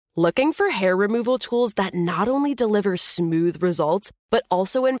Looking for hair removal tools that not only deliver smooth results, but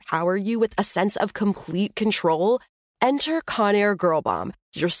also empower you with a sense of complete control? Enter Conair Girl Bomb,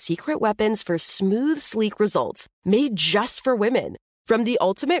 your secret weapons for smooth, sleek results, made just for women. From the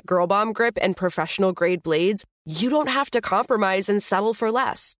ultimate Girl Bomb grip and professional-grade blades, you don't have to compromise and settle for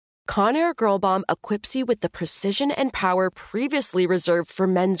less. Conair Girl Bomb equips you with the precision and power previously reserved for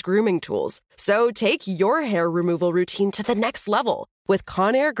men's grooming tools. So take your hair removal routine to the next level with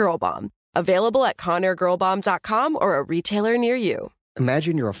Conair Girl Bomb. Available at ConairGirlBomb.com or a retailer near you.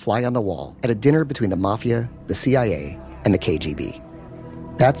 Imagine you're a fly on the wall at a dinner between the mafia, the CIA, and the KGB.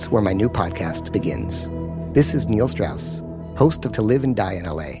 That's where my new podcast begins. This is Neil Strauss, host of To Live and Die in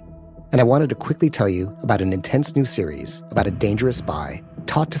LA. And I wanted to quickly tell you about an intense new series about a dangerous spy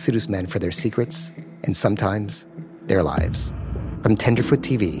taught to seduce men for their secrets and sometimes their lives. From Tenderfoot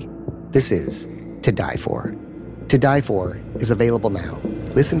TV, this is To Die For. To Die For is available now.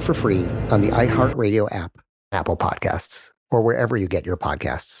 Listen for free on the iHeartRadio app, Apple Podcasts, or wherever you get your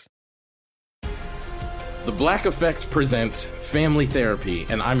podcasts. The Black Effect presents Family Therapy,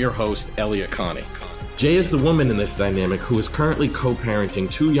 and I'm your host, Elliot Connie. Jay is the woman in this dynamic who is currently co-parenting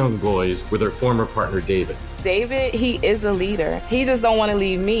 2 young boys with her former partner, David. David, he is a leader. He just don't want to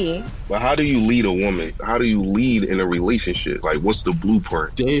leave me. But how do you lead a woman? How do you lead in a relationship? Like, what's the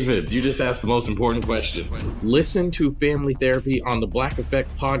blueprint? David, you just asked the most important question. Listen to Family Therapy on the Black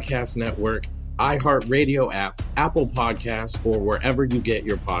Effect Podcast Network, iHeartRadio app, Apple Podcasts, or wherever you get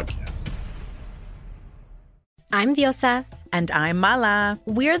your podcasts. I'm Diosa. And I'm Mala.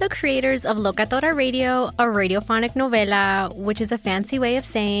 We're the creators of Locatora Radio, a radiophonic novela, which is a fancy way of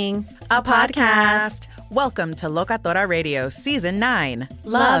saying a podcast. Welcome to Locatora Radio Season 9.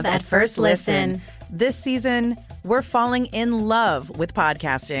 Love at First Listen. This season, we're falling in love with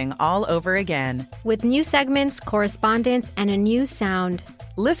podcasting all over again. With new segments, correspondence, and a new sound.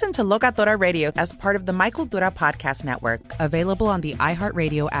 Listen to Locatora Radio as part of the My Cultura Podcast Network, available on the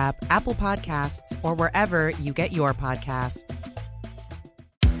iHeartRadio app, Apple Podcasts, or wherever you get your podcasts.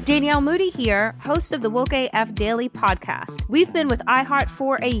 Danielle Moody here, host of the Woke AF Daily podcast. We've been with iHeart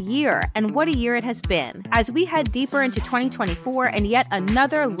for a year, and what a year it has been. As we head deeper into 2024 and yet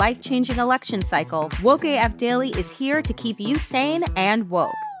another life-changing election cycle, Woke AF Daily is here to keep you sane and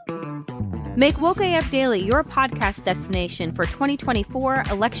woke. Make Woke AF Daily your podcast destination for 2024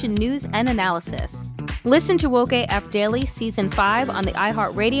 election news and analysis. Listen to Woke AF Daily Season 5 on the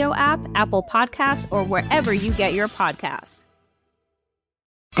iHeartRadio app, Apple Podcasts, or wherever you get your podcasts.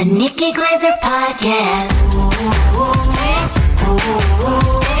 The Nikki Glazer Podcast.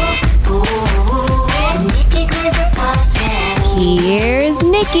 The Nikki Glazer Podcast. Here's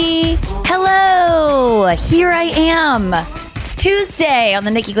Nikki. Hello. Here I am. It's Tuesday on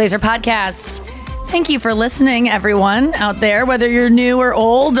the Nikki Glazer Podcast. Thank you for listening, everyone out there, whether you're new or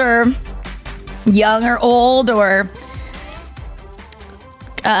old or young or old or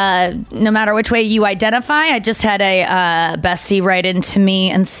no matter which way you identify. I just had a bestie write into me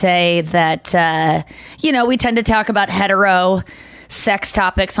and say that, we tend to talk about hetero sex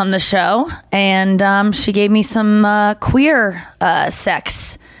topics on the show. And she gave me some queer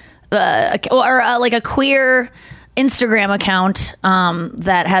sex or like a queer Instagram account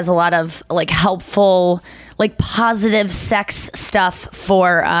that has a lot of like helpful, like positive sex stuff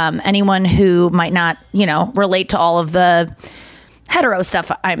for anyone who might not, relate to all of the hetero stuff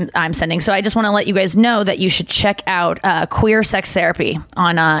I'm sending. So I just want to let you guys know that you should check out Queer Sex Therapy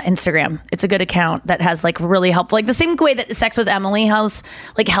on Instagram. It's a good account that has like really helpful, like the same way that Sex with Emily has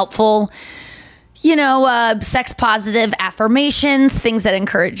like helpful, sex positive affirmations, things that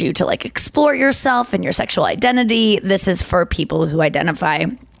encourage you to like explore yourself and your sexual identity. This is for people who identify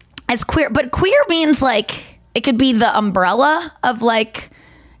as queer, but queer means like it could be the umbrella of like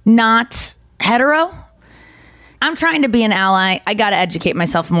not hetero. I'm trying to be an ally. I got to educate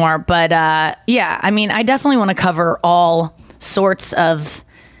myself more. But I definitely want to cover all sorts of,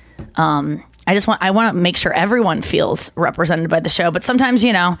 I want to make sure everyone feels represented by the show. But sometimes,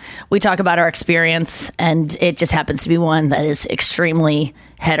 we talk about our experience and it just happens to be one that is extremely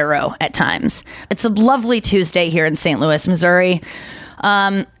hetero at times. It's a lovely Tuesday here in St. Louis, Missouri.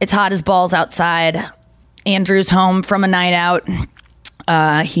 It's hot as balls outside. Andrew's home from a night out.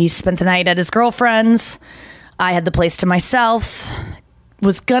 He spent the night at his girlfriend's. I had the place to myself,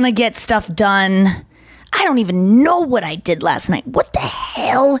 was gonna get stuff done. I don't even know what I did last night. What the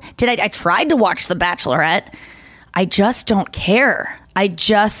hell did I tried to watch The Bachelorette. I just don't care.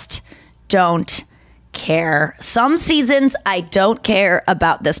 Some seasons, I don't care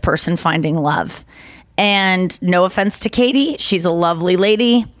about this person finding love. And no offense to Katie, she's a lovely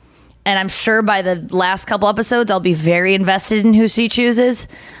lady. And I'm sure by the last couple episodes, I'll be very invested in who she chooses.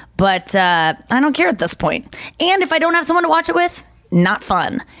 But I don't care at this point. And if I don't have someone to watch it with, not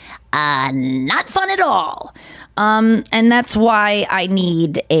fun. Not fun at all. And that's why I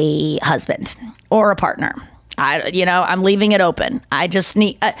need a husband or a partner. I'm leaving it open. I just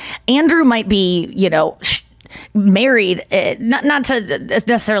need Andrew might be, married, not to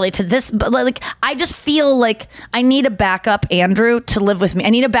necessarily to this, but like I just feel like I need a backup Andrew to live with me. I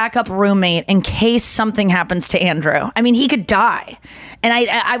need a backup roommate in case something happens to Andrew. I mean, he could die. And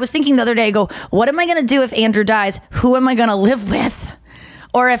I was thinking the other day, I go, what am I going to do if Andrew dies? Who am I going to live with?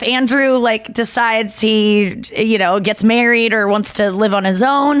 Or if Andrew like decides he, gets married or wants to live on his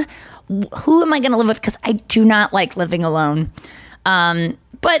own, who am I going to live with? Because I do not like living alone.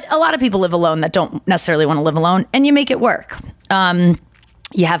 But a lot of people live alone that don't necessarily want to live alone, and you make it work.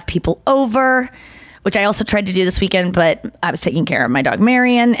 You have people over, which I also tried to do this weekend, but I was taking care of my dog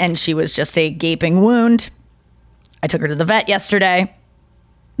Marion, and she was just a gaping wound. I took her to the vet yesterday.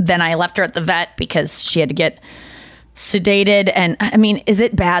 Then I left her at the vet because she had to get sedated. And I mean, is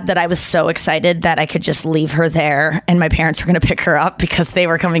it bad that I was so excited that I could just leave her there and my parents were going to pick her up because they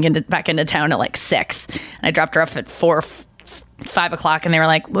were coming back into town at like 6. And I dropped her off at 5 o'clock, and they were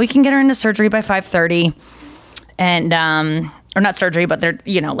like, well, we can get her into surgery by 5:30. And, or not surgery, but they're,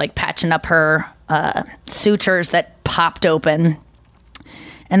 like patching up her sutures that popped open.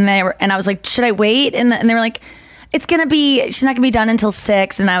 And I was like, should I wait? And they were like, she's not going to be done until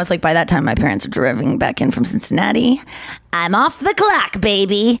 6. And I was like, by that time, my parents were driving back in from Cincinnati. I'm off the clock,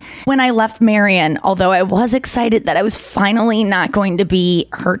 baby. When I left Marion, although I was excited that I was finally not going to be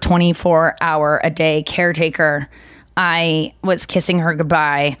her 24-hour-a-day caretaker, I was kissing her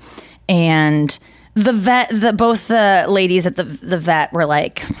goodbye. And both the ladies at the vet were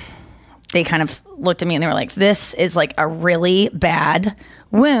like, they kind of looked at me and they were like, this is like a really bad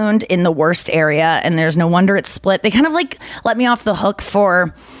wound in the worst area, and there's no wonder it's split. They kind of like let me off the hook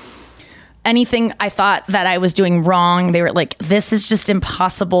for anything I thought that I was doing wrong. They were like, this is just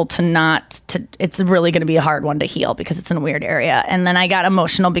impossible it's really going to be a hard one to heal because it's in a weird area. And then I got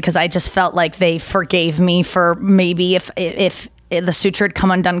emotional because I just felt like they forgave me for maybe if the suture had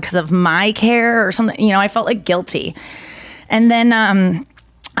come undone because of my care or something, I felt like guilty. And then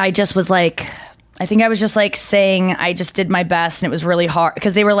I just was like, I think I was just like saying I just did my best, and it was really hard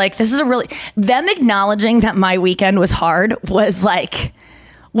because they were like, them acknowledging that my weekend was hard was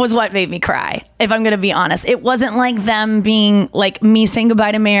what made me cry, if I'm going to be honest. It wasn't like them being like me saying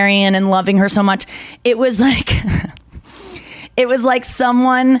goodbye to Marion and loving her so much. It was like,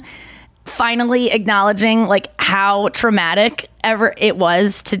 someone finally acknowledging like how traumatic ever it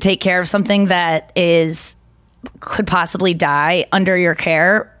was to take care of something that could possibly die under your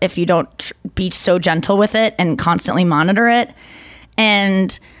care if you don't be so gentle with it and constantly monitor it.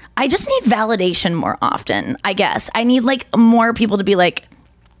 And I just need validation more often, I guess. I need like more people to be like,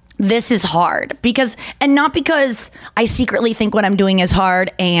 this is hard, and not because I secretly think what I'm doing is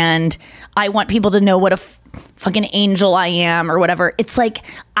hard and I want people to know what a fucking angel I am or whatever. It's like,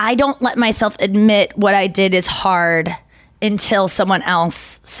 I don't let myself admit what I did is hard until someone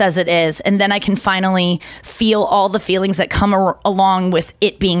else says it is. And then I can finally feel all the feelings that come along with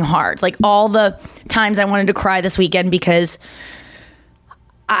it being hard. Like all the times I wanted to cry this weekend because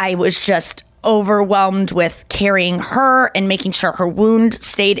I was just overwhelmed with carrying her and making sure her wound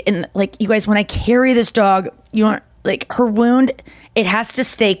stayed in. Like, you guys, when I carry this dog, her wound, it has to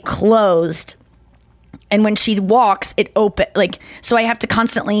stay closed. And when she walks, it open, so I have to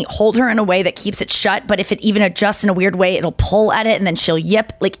constantly hold her in a way that keeps it shut. But if it even adjusts in a weird way, it'll pull at it and then she'll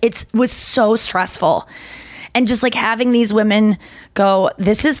yip. It was so stressful. And just having these women go,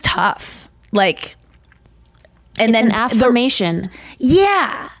 this is tough. It's an affirmation.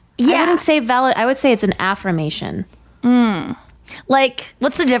 Yeah. I wouldn't say valid. I would say it's an affirmation.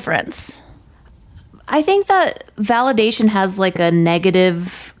 What's the difference? I think that validation has like a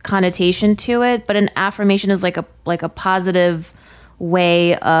negative connotation to it, but an affirmation is like a positive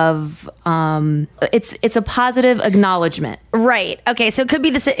way of it's a positive acknowledgement. Right. Okay. So it could be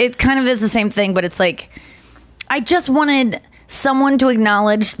it kind of is the same thing, but it's like, I just wanted someone to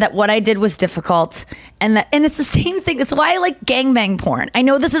acknowledge that what I did was difficult, and it's the same thing. It's why I like gangbang porn. I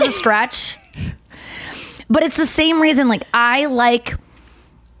know this is a stretch, but it's the same reason. I like,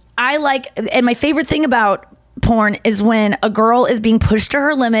 and my favorite thing about porn is when a girl is being pushed to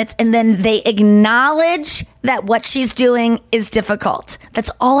her limits and then they acknowledge that what she's doing is difficult. That's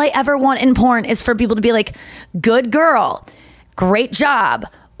all I ever want in porn, is for people to be like, good girl, great job,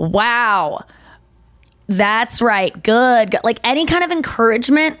 wow, that's right, good. Like any kind of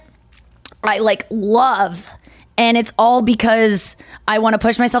encouragement, I love. And it's all because I want to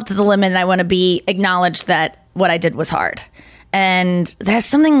push myself to the limit and I want to be acknowledged that what I did was hard. And there's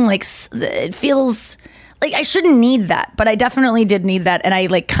something like, it feels like I shouldn't need that, but I definitely did need that. And I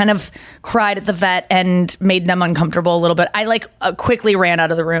like kind of cried at the vet and made them uncomfortable a little bit. I like quickly ran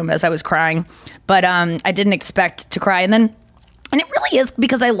out of the room as I was crying, but I didn't expect to cry. And it really is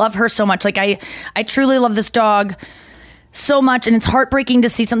because I love her so much. Like I truly love this dog so much. And it's heartbreaking to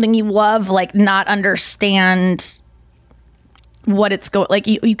see something you love, like not understand what it's going, like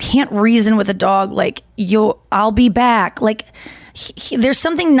you can't reason with a dog. Like I'll be back. Like there's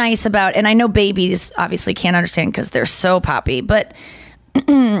something nice about, and I know babies obviously can't understand because they're so poppy, but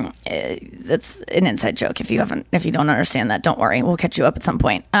that's an inside joke. If you don't understand that, don't worry. We'll catch you up at some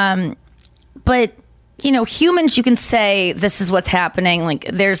point. But you know, humans, you can say this is what's happening. Like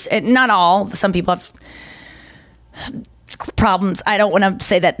there's not all, some people have problems. I don't want to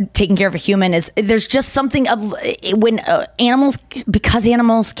say that taking care of a human is, there's just something of when animals, because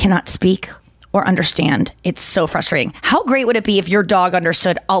animals cannot speak or understand, it's so frustrating. How great would it be if your dog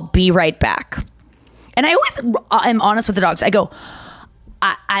understood, I'll be right back? And I always am honest with the dogs. I go,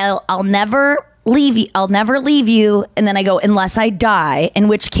 I'll never leave you. I'll never leave you. And then I go, unless I die, in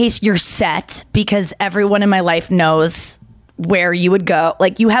which case you're set, because everyone in my life knows where you would go.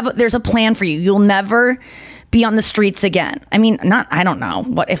 Like there's a plan for you. You'll never be on the streets again. I mean, I don't know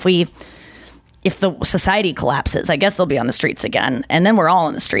what if the society collapses, I guess they'll be on the streets again, and then we're all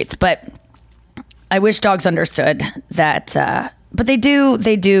on the streets. But I wish dogs understood that, but they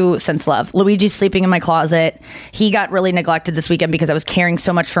do sense love. Luigi's sleeping in my closet. He got really neglected this weekend because I was caring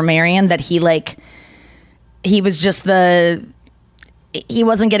so much for Marion that he was just he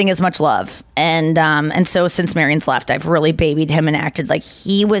wasn't getting as much love. And so since Marion's left, I've really babied him and acted like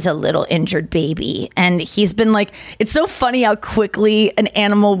he was a little injured baby. And he's been like, it's so funny how quickly an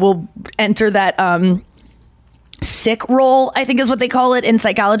animal will enter that sick role, I think is what they call it in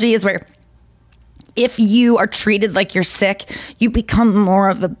psychology, is where if you are treated like you're sick, you become more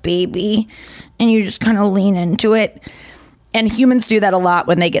of a baby and you just kind of lean into it. And humans do that a lot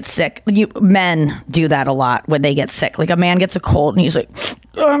when they get sick. Men do that a lot when they get sick. Like a man gets a cold and he's like,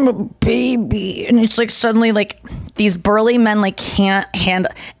 I'm a baby. And it's like suddenly like these burly men like can't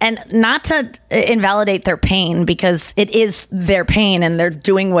handle, and not to invalidate their pain, because it is their pain and they're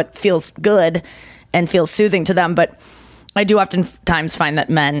doing what feels good and feels soothing to them. But I do oftentimes find that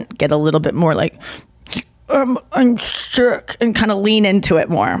men get a little bit more like, I'm sick, and kind of lean into it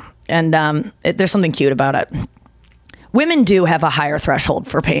more. And there's something cute about it. Women do have a higher threshold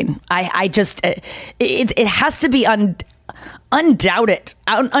for pain. I just, it has to be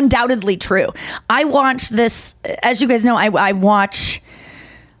undoubtedly true. I watch this, as you guys know, I watch,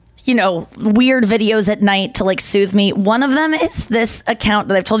 weird videos at night to like soothe me. One of them is this account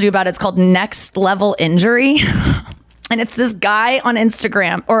that I've told you about. It's called Next Level Injury. And it's this guy on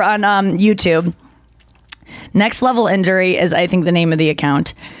Instagram or on YouTube. Next Level Injury is, I think, the name of the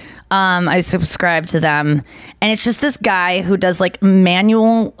account. I subscribe to them, and it's just this guy who does like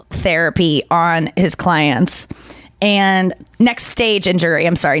manual therapy on his clients. And Next Stage Injury,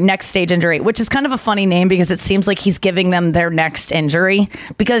 which is kind of a funny name because it seems like he's giving them their next injury,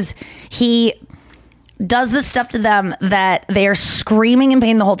 because he does this stuff to them that they are screaming in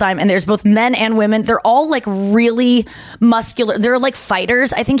pain the whole time. And there's both men and women. They're all like really muscular. They're like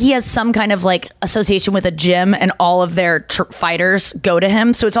fighters. I think he has some kind of like association with a gym, and all of their fighters go to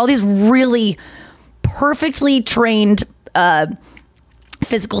him. So it's all these really perfectly trained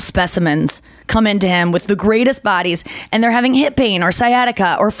physical specimens come into him with the greatest bodies, and they're having hip pain or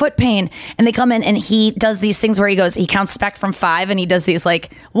sciatica or foot pain, and they come in and he does these things where he counts back from 5, and he does these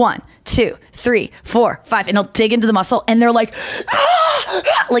like 1, 2, 3, 4, 5, and he'll dig into the muscle, and they're like,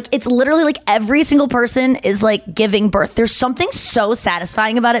 like it's literally like every single person is like giving birth. There's something so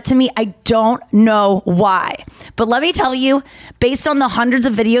satisfying about it to me. I don't know why, but let me tell you, based on the hundreds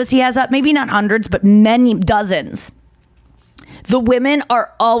of videos he has up, maybe not hundreds, but many dozens, the women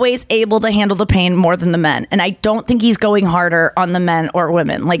are always able to handle the pain more than the men. And I don't think he's going harder on the men or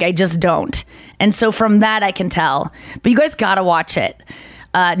women. Like, I just don't. And so from that, I can tell. But you guys got to watch it.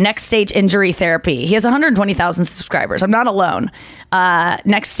 Next Stage Injury Therapy. He has 120,000 subscribers. I'm not alone.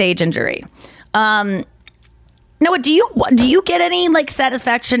 Next Stage Injury. Noah, do you get any like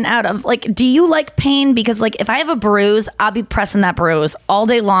satisfaction out of like, do you like pain? Because like if I have a bruise, I'll be pressing that bruise all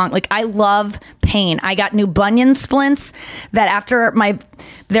day long. Like I love pain. I got new bunion splints that after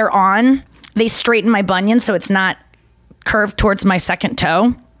they straighten my bunion so it's not curved towards my second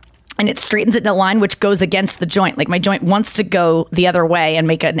toe, and it straightens it in a line which goes against the joint. Like my joint wants to go the other way and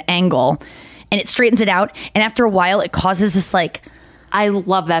make an angle, and it straightens it out. And after a while, it causes this like, I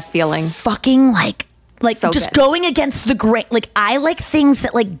love that feeling. Fucking like so just good. Going against the grain. Like I like things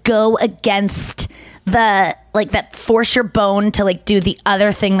that like go against that force your bone to like do the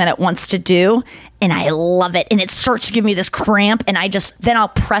other thing that it wants to do. And I love it. And it starts to give me this cramp. And then I'll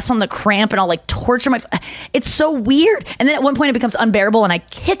press on the cramp and I'll like torture it's so weird. And then at one point it becomes unbearable and I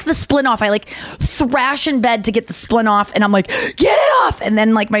kick the splint off. I like thrash in bed to get the splint off. And I'm like, get it off. And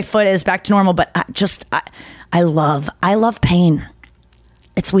then like my foot is back to normal. But I love pain.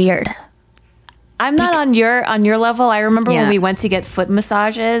 It's weird. I'm not on your level. I remember when we went to get foot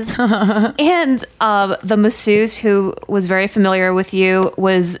massages and the masseuse who was very familiar with you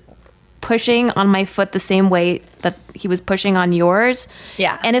was pushing on my foot the same way that he was pushing on yours.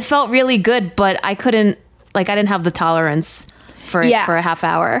 Yeah. And it felt really good, but I didn't have the tolerance for it for a half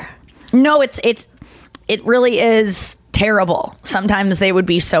hour. No, it really is terrible. Sometimes they would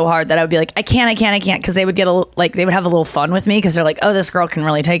be so hard that I would be like, I can't, because they would get they would have a little fun with me because they're like, oh, this girl can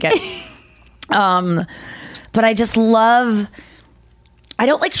really take it. But I just I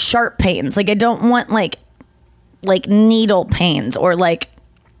don't like sharp pains. Like I don't want like needle pains or like,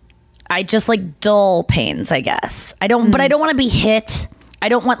 I just like dull pains, I guess. But I don't want to be hit. I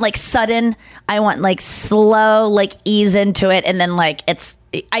don't want like sudden. I want like slow, like ease into it. And then like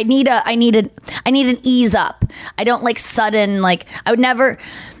I need an ease up. I don't like sudden, like I would never,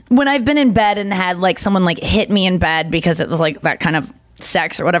 when I've been in bed and had like someone like hit me in bed because it was like that kind of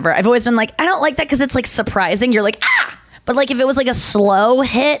sex or whatever, I've always been like, I don't like that because it's like surprising. You're like, ah! But like if it was like a slow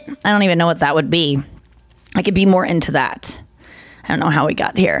hit, I don't even know what that would be. I could be more into that. I don't know how we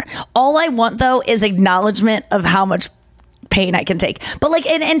got here. All I want though is acknowledgement of how much pain I can take. But like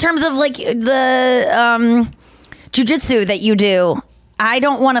in terms of like the jujitsu that you do, I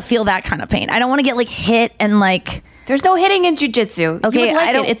don't want to feel that kind of pain. I don't want to get like hit and like. There's no hitting in jujitsu. Okay,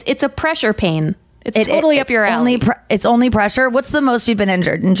 I don't. It's a pressure pain. It's totally up your alley. It's only pressure. What's the most you've been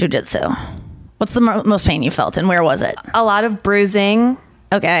injured in jujitsu? What's the most pain you felt and where was it? A lot of bruising.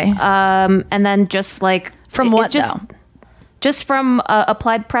 Okay. And then just like from what though? Just from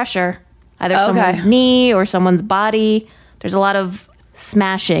applied pressure, either someone's knee or someone's body. There's a lot of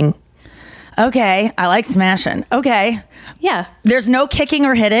smashing. Okay, I like smashing. Okay. Yeah. There's no kicking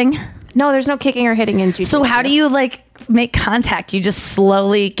or hitting? No, there's no kicking or hitting in jiu-jitsu. So how do you like make contact? You just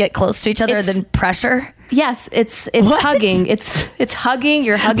slowly get close to each other, then pressure? Yes, it's hugging. It's hugging.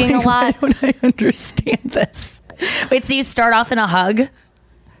 You're hugging a lot. Why don't I understand this? Wait, so you start off in a hug?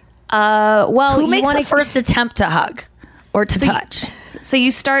 Well, who makes the first attempt to hug or to touch? So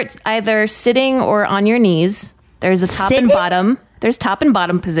you start either sitting or on your knees. There's a top and bottom. There's top and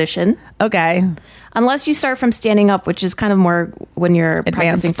bottom position. Okay. Unless you start from standing up, which is kind of more when you're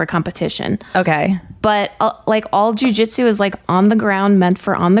practicing for competition. Okay. But like all jiu-jitsu is like on the ground, meant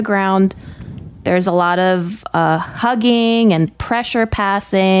for on the ground. There's a lot of hugging and pressure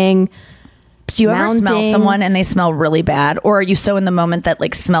passing. Do you ever smell someone and they smell really bad? Or are you so in the moment that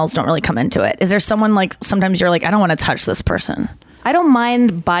like smells don't really come into it? Is there someone like sometimes you're like, I don't want to touch this person? I don't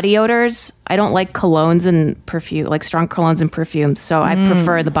mind body odors. I don't like colognes and perfume, like strong colognes and perfumes. So I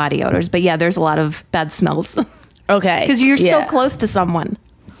prefer the body odors. But yeah, there's a lot of bad smells. Okay. Because you're so close to someone.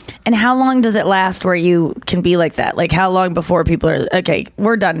 And how long does it last where you can be like that? Like how long before people are, okay,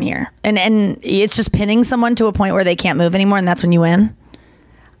 we're done here. And it's just pinning someone to a point where they can't move anymore and that's when you win?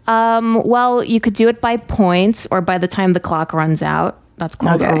 Well, you could do it by points or by the time the clock runs out. That's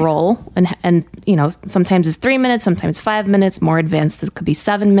called a roll. And you know, sometimes it's 3 minutes, sometimes 5 minutes. More advanced, it could be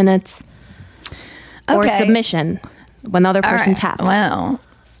 7 minutes. Or submission when the other person taps. Wow.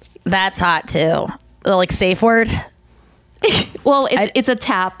 That's hot too. Like safe word? Well, it's a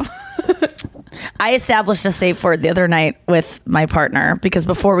tap. I established a safe word the other night with my partner because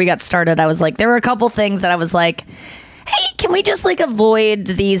before we got started, I was like, there were a couple things that I was like, hey, can we just like avoid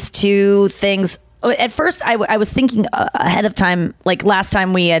these two things? At first, I was thinking ahead of time, like last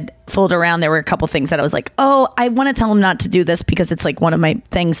time we had fooled around, there were a couple things that I was like, oh, I want to tell him not to do this because it's like one of my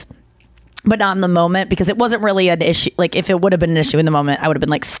things, but not in the moment because it wasn't really an issue. Like if it would have been an issue in the moment, I would have been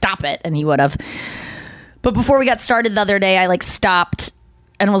like, stop it. And he would have. But before we got started the other day, I like stopped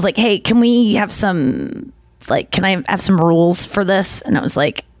and was like, hey, can we have some, like, can I have some rules for this? And I was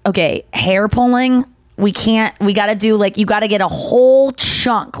like, okay, hair pulling. We got to do like, you got to get a whole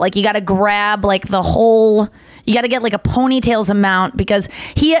chunk. Like you got to grab like the whole, you got to get like a ponytail's amount because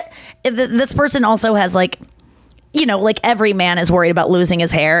this person also has like, you know, like every man is worried about losing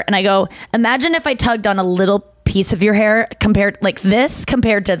his hair. And I go, imagine if I tugged on a little piece of your hair compared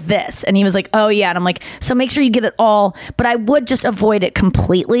to this. And he was like, oh yeah. And I'm like, so make sure you get it all, but I would just avoid it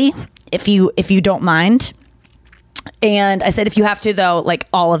completely if you don't mind. And I said, if you have to though, like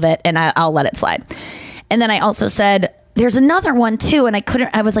all of it and I'll let it slide. And then I also said, there's another one too. And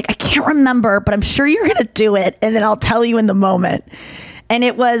I was like, I can't remember, but I'm sure you're going to do it. And then I'll tell you in the moment. And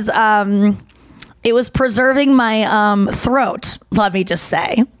it was, It was preserving my throat, let me just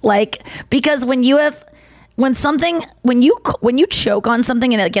say. Like, because when you choke on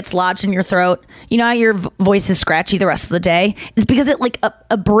something and it gets lodged in your throat, you know how your voice is scratchy the rest of the day? It's because it like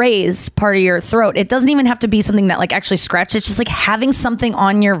abrased part of your throat. It doesn't even have to be something that like actually scratches. It's just like having something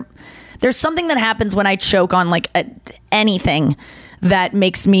on your... There's something that happens when I choke on like anything that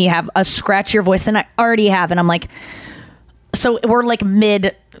makes me have a scratchier voice than I already have. And I'm like... So we're like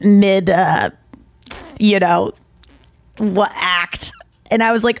mid what act, and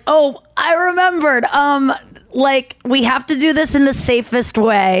I was like, oh, I remembered, like, we have to do this in the safest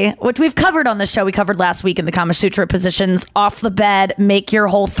way, which we've covered on the show. We covered last week in the Kama Sutra positions. Off the bed, make your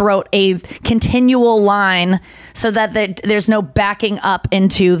whole throat a continual line so that there's no backing up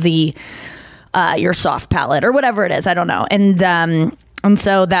into the your soft palate or whatever it is. I don't know. And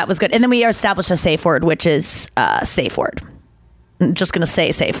so that was good. And then we established a safe word, which is safe word. I'm just going to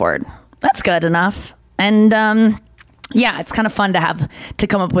say safe word. That's good enough. And yeah, it's kind of fun to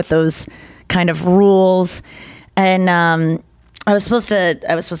come up with those kind of rules. And I was supposed to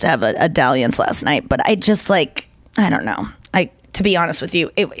have a dalliance last night, but I just I don't know. To be honest with you,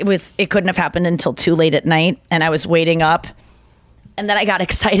 it couldn't have happened until too late at night, and I was waiting up, and then I got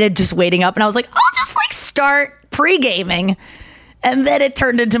excited just waiting up, and I was like, I'll just start pre-gaming. And then it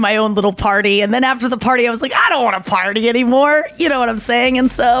turned into my own little party. And then after the party, I was like, I don't want to party anymore. You know what I'm saying?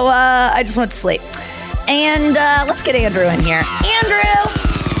 And so I just went to sleep. And let's get Andrew in here. Andrew!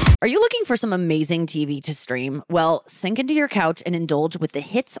 Are you looking for some amazing TV to stream? Well, sink into your couch and indulge with the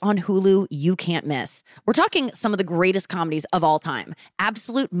hits on Hulu you can't miss. We're talking some of the greatest comedies of all time.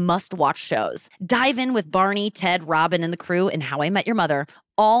 Absolute must-watch shows. Dive in with Barney, Ted, Robin, and the crew in How I Met Your Mother.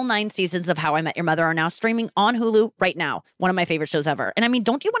 All 9 seasons of How I Met Your Mother are now streaming on Hulu right now. One of my favorite shows ever. And I mean,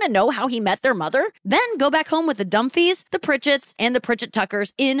 don't you want to know how he met their mother? Then go back home with the Dumfies, the Pritchetts, and the Pritchett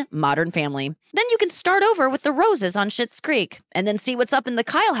Tuckers in Modern Family. Then you can start over with the Roses on Schitt's Creek. And then see what's up in the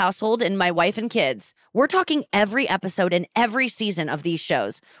Kyle household in My Wife and Kids. We're talking every episode and every season of these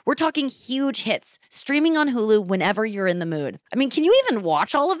shows. We're talking huge hits, streaming on Hulu whenever you're in the mood. I mean, can you even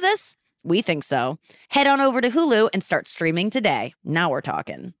watch all of this? We think so. Head on over to Hulu and start streaming today. Now we're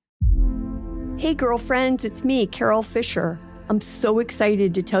talking. Hey, girlfriends, it's me, Carol Fisher. I'm so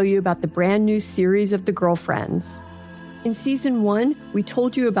excited to tell you about the brand new series of The Girlfriends. In season 1, we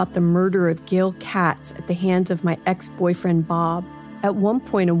told you about the murder of Gail Katz at the hands of my ex-boyfriend, Bob. At one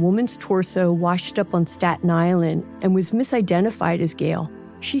point, a woman's torso washed up on Staten Island and was misidentified as Gail.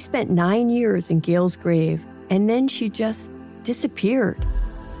 She spent 9 years in Gail's grave, and then she just disappeared.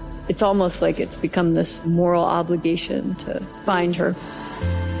 It's almost like it's become this moral obligation to find her.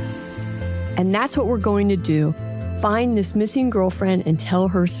 And that's what we're going to do. Find this missing girlfriend and tell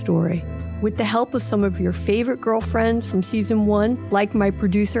her story. With the help of some of your favorite girlfriends from season 1, like my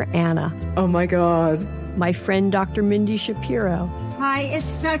producer, Anna. Oh my God. My friend, Dr. Mindy Shapiro. Hi,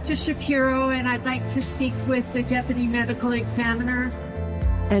 it's Dr. Shapiro, and I'd like to speak with the Deputy Medical Examiner.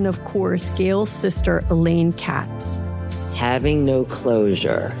 And of course, Gail's sister, Elaine Katz. Having no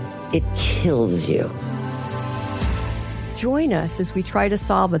closure, it kills you. Join us as we try to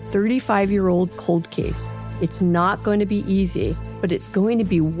solve a 35-year-old cold case. It's not going to be easy, but it's going to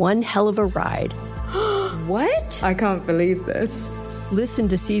be one hell of a ride. What? I can't believe this. Listen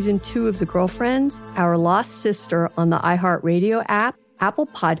to season 2 of The Girlfriends, Our Lost Sister on the iHeartRadio app, Apple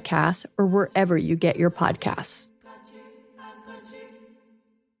Podcasts, or wherever you get your podcasts.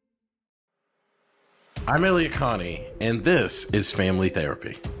 I'm Elliot Connie, and this is Family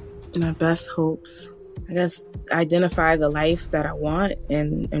Therapy. My best hopes, I guess, identify the life that I want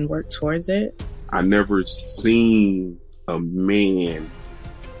and work towards it. I never seen a man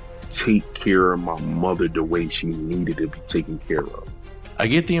take care of my mother the way she needed to be taken care of. I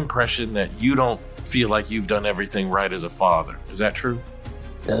get the impression that you don't feel like you've done everything right as a father. Is that true?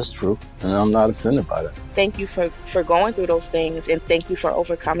 That's true, and I'm not offended by that. Thank you for going through those things, and thank you for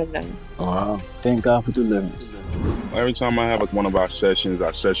overcoming them. Wow. Thank God for deliverance. Every time I have one of our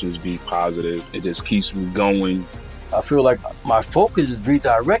sessions be positive. It just keeps me going. I feel like my focus is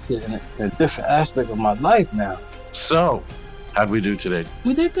redirected in a different aspect of my life now. So, how'd we do today?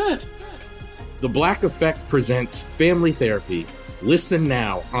 We did good. The Black Effect presents Family Therapy. Listen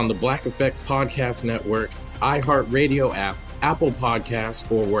now on the Black Effect Podcast Network, iHeartRadio app, Apple Podcasts,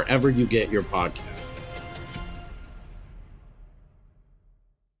 or wherever you get your podcasts.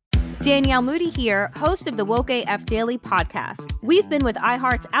 Danielle Moody here, host of the Woke AF Daily podcast. We've been with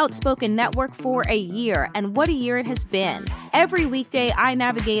iHeart's Outspoken Network for a year, and what a year it has been. Every weekday, I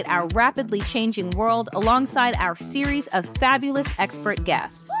navigate our rapidly changing world alongside our series of fabulous expert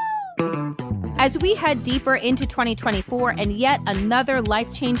guests. As we head deeper into 2024 and yet another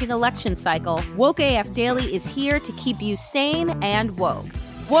life-changing election cycle, Woke AF Daily is here to keep you sane and woke.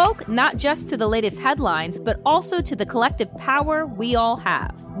 Woke not just to the latest headlines, but also to the collective power we all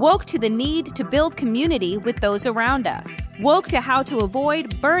have. Woke to the need to build community with those around us. Woke to how to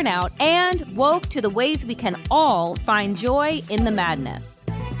avoid burnout, and woke to the ways we can all find joy in the madness.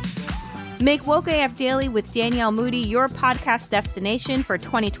 Make Woke AF Daily with Danielle Moody your podcast destination for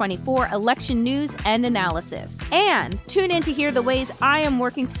 2024 election news and analysis. And tune in to hear the ways I am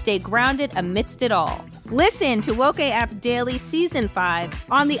working to stay grounded amidst it all. Listen to Woke AF Daily Season 5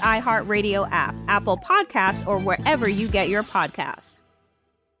 on the iHeartRadio app, Apple Podcasts, or wherever you get your podcasts.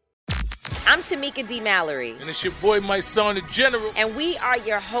 I'm Tamika D. Mallory. And it's your boy, my son, the General. And we are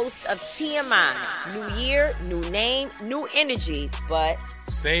your host of TMI. New year, new name, new energy, but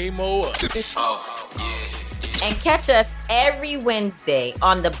same old us. Oh, yeah. And catch us every Wednesday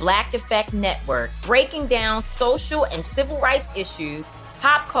on the Black Effect Network, breaking down social and civil rights issues,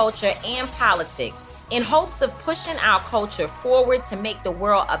 pop culture, and politics in hopes of pushing our culture forward to make the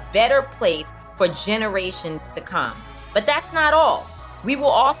world a better place for generations to come. But that's not all. We will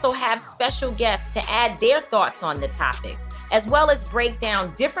also have special guests to add their thoughts on the topics, as well as break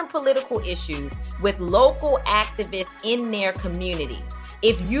down different political issues with local activists in their community.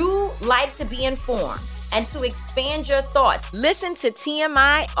 If you like to be informed and to expand your thoughts, listen to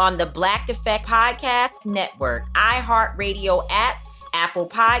TMI on the Black Effect Podcast Network, iHeartRadio app, Apple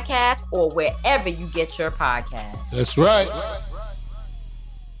Podcasts, or wherever you get your podcasts. That's right.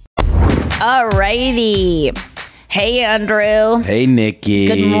 Alrighty. Hey, Andrew. Hey, Nikki.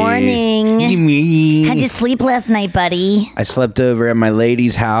 Good morning. How'd you sleep last night, buddy? I slept over at my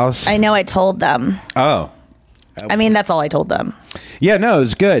lady's house. I know I told them. Oh. I mean, that's all I told them. Yeah, no, it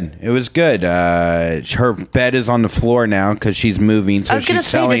was good. It was good. Her bed is on the floor now because she's moving, so she's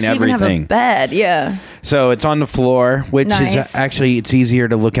selling everything. Even have a bed, yeah. So it's on the floor, which is actually, it's easier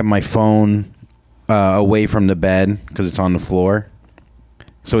to look at my phone away from the bed because it's on the floor.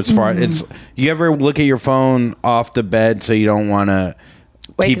 So it's far. It's you ever look at your phone off the bed so you don't want to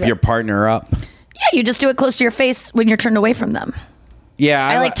keep your partner up? Yeah, you just do it close to your face when you're turned away from them. Yeah,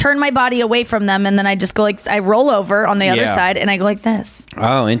 I like turn my body away from them, and then I just go like I roll over on the other side, and I go like this.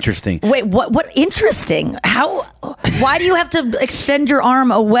 Oh, interesting. Wait, what? Interesting. How? Why do you have to extend your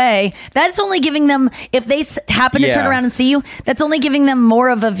arm away? That's only giving them, if they happen to turn around and see you, that's only giving them more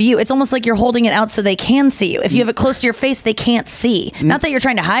of a view. It's almost like you're holding it out so they can see you. If you have it close to your face, they can't see. Not that you're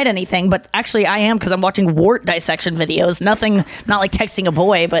trying to hide anything, but actually I am, because I'm watching wart dissection videos. Nothing, not like texting a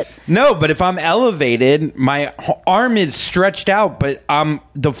boy, but no. But if I'm elevated, my arm is stretched out, but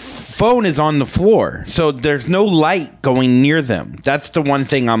the phone is on the floor, so there's no light going near them. That's the one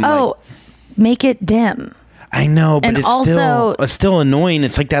thing I'm like, make it dim. I know, but and it's also, still annoying.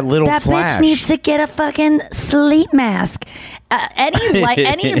 It's like that little flash. Bitch needs to get a fucking sleep mask.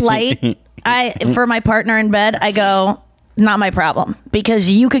 Any light. For my partner in bed, I go, not my problem, because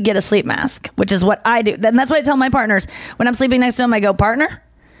you could get a sleep mask, which is what I do. Then that's what I tell my partners when I'm sleeping next to them. I go, partner,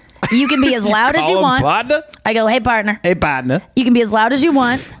 you can be as loud as you want. Partner? I go, hey partner. Hey partner. You can be as loud as you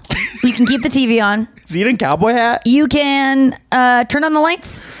want. You can keep the TV on. Is he in a cowboy hat? You can turn on the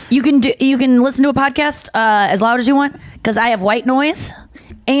lights. You can listen to a podcast as loud as you want, because I have white noise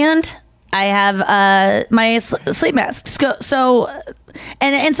and I have my sleep mask. So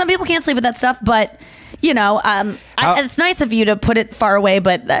and some people can't sleep with that stuff, but you know, it's nice of you to put it far away,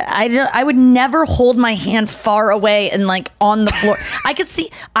 but I would never hold my hand far away and like on the floor.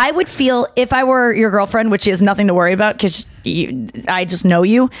 I would feel, if I were your girlfriend, which is nothing to worry about because I just know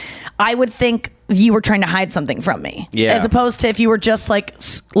you, I would think you were trying to hide something from me. Yeah. As opposed to if you were just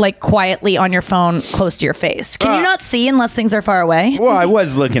like quietly on your phone close to your face. Can you not see unless things are far away? Well, I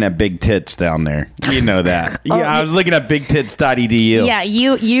was looking at Big Tits down there. You know that. I was looking at bigtits.edu. Yeah,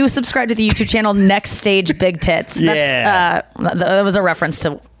 you subscribe to the YouTube channel Next Stage Big Tits. That's, that was a reference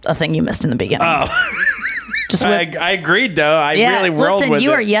to a thing you missed in the beginning. Oh. I agreed, though. I really rolled with it.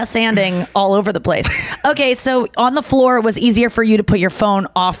 You are yes-anding all over the place. Okay, so on the floor, it was easier for you to put your phone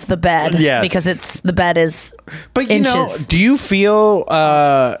off the bed. Yes. Because the bed is inches. Do you feel...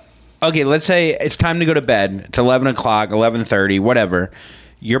 okay, let's say it's time to go to bed. It's 11 o'clock, 11:30, whatever.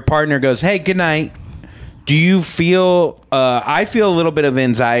 Your partner goes, hey, good night. Do you feel... I feel a little bit of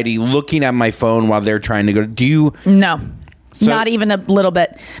anxiety looking at my phone while they're trying to go... Do you... No. Not even a little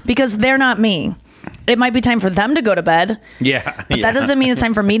bit. Because they're not me. It might be time for them to go to bed. Yeah. But that doesn't mean it's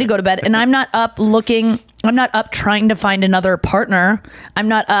time for me to go to bed. And I'm not up trying to find another partner. I'm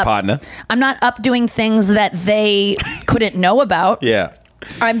not up doing things that they couldn't know about. Yeah.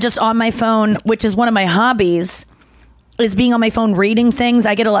 I'm just on my phone, which is one of my hobbies, is being on my phone reading things.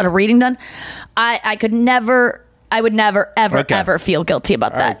 I get a lot of reading done. I would never, ever feel guilty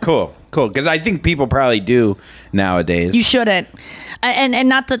about All that. right, cool. Because I think people probably do nowadays. You shouldn't. And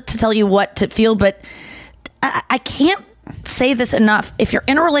not to tell you what to feel, but I can't say this enough. If you're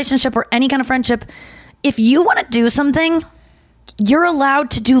in a relationship or any kind of friendship, if you want to do something, you're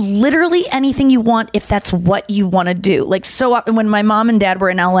allowed to do literally anything you want if that's what you want to do. Like, so when my mom and dad were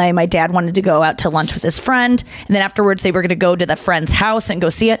in LA, my dad wanted to go out to lunch with his friend, and then afterwards they were going to go to the friend's house and go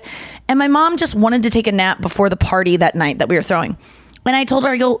see it. And my mom just wanted to take a nap before the party that night that we were throwing. And I told her,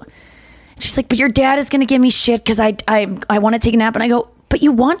 I go, she's like, but your dad is going to give me shit because I want to take a nap. And I go, but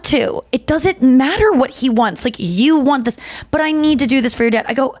you want to. It doesn't matter what he wants. Like, you want this, but I need to do this for your dad.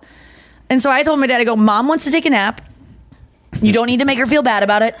 I go, and so I told my dad, I go, Mom wants to take a nap. You don't need to make her feel bad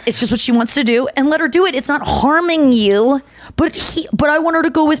about it. It's just what she wants to do, and let her do it. It's not harming you, but I want her to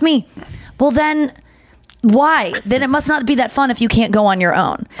go with me. Well, then why? Then it must not be that fun if you can't go on your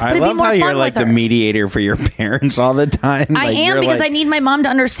own. I love how you're like the mediator for your parents all the time. I am, because I need my mom to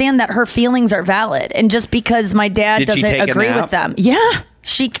understand that her feelings are valid, and just because my dad doesn't agree with them. Yeah,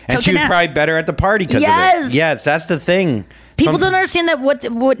 she took a nap. And she was probably better at the party because of it. Yes, that's the thing. People don't understand that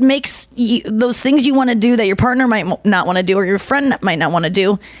what makes those things you want to do that your partner might not want to do or your friend might not want to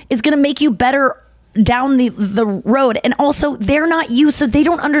do is going to make you better down the road. And also, they're not you, so they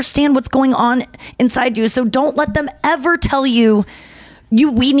don't understand what's going on inside you. So don't let them ever tell you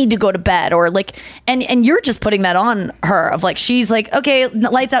we need to go to bed, or like, and you're just putting that on her of like, she's like, okay,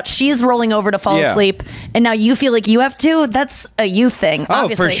 lights out, she's rolling over to fall asleep, and now you feel like you have to. That's a you thing. Oh,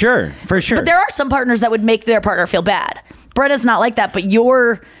 obviously. for sure. But there are some partners that would make their partner feel bad. Bretta's not like that, but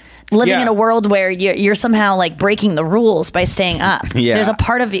you're living in a world where you're somehow like breaking the rules by staying up. Yeah. There's a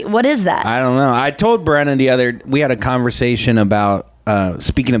part of you. What is that? I don't know. I told Brenna we had a conversation about,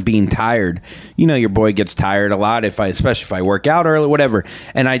 speaking of being tired, you know, your boy gets tired a lot especially if I work out early, whatever.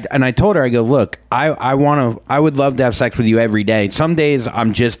 And I told her, I go, look, I would love to have sex with you every day. Some days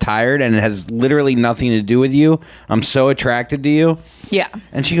I'm just tired and it has literally nothing to do with you. I'm so attracted to you. Yeah.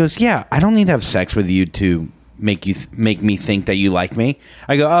 And she goes, yeah, I don't need to have sex with you to make me think that you like me.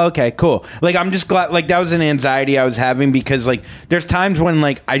 I go, oh, okay, cool. Like, I'm just glad, like, that was an anxiety I was having because, like, there's times when,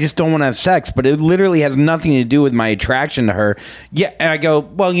 like, I just don't want to have sex, but it literally has nothing to do with my attraction to her. Yeah, and I go,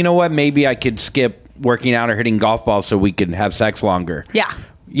 well, you know what? Maybe I could skip working out or hitting golf balls so we could have sex longer. Yeah.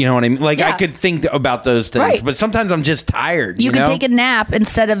 You know what I mean? Like, I could think about those things, Right. but sometimes I'm just tired. You could know? take a nap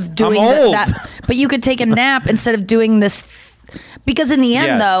instead of doing I'm old. that. But you could take a nap instead of doing this. Because in the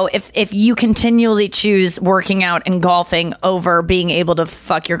end, though, if you continually choose working out and golfing over being able to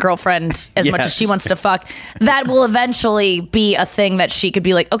fuck your girlfriend as much as she wants to fuck, that will eventually be a thing that she could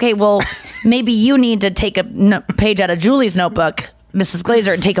be like, okay, well, maybe you need to take a page out of Julie's notebook, Mrs.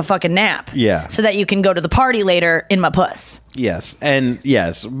 Glazer, and take a fucking nap. Yeah. So that you can go to the party later in my puss. Yes, and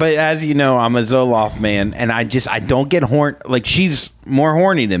yes, but as you know, I'm a Zoloft man, and I don't get horny. Like, she's more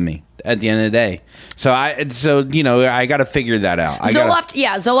horny than me at the end of the day. So you know, I got to figure that out.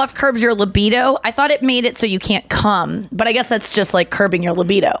 Zoloft curbs your libido. I thought it made it so you can't come, but I guess that's just like curbing your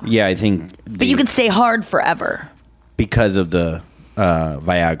libido. Yeah, I think. But you can stay hard forever because of the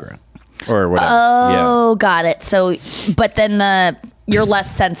Viagra or whatever. Oh, got it. So, but then you're less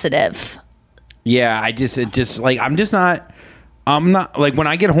sensitive. Yeah, I'm not like, when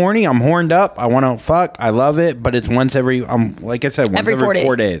I get horny, I'm horned up. I want to fuck. I love it, but it's like I said, once every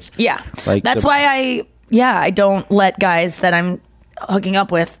 4 days. Yeah. Like, that's why I don't let guys that I'm hooking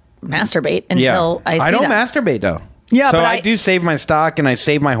up with masturbate until I see I don't that. masturbate though. Yeah, so but I do save my stock and I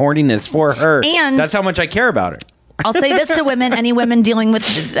save my horniness for her. And that's how much I care about her. I'll say this to women, any women dealing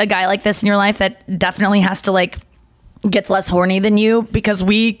with a guy like this in your life that definitely has to like gets less horny than you, because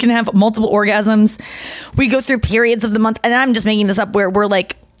we can have multiple orgasms. We go through periods of the month, and I'm just making this up, where we're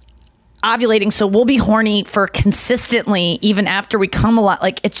like ovulating, so we'll be horny for consistently even after we come a lot.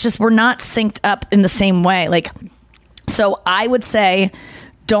 Like, it's just, we're not synced up in the same way. Like, so I would say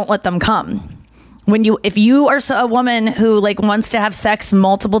don't let them come. If you are a woman who like wants to have sex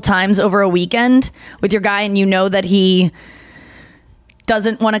multiple times over a weekend with your guy, and you know that he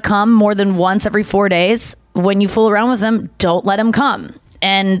doesn't want to come more than once every 4 days, when you fool around with him, don't let him come,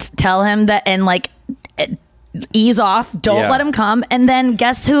 and tell him that, and like ease off. Don't let him come. And then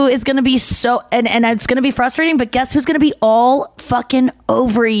guess who is going to be and it's going to be frustrating, but guess who's going to be all fucking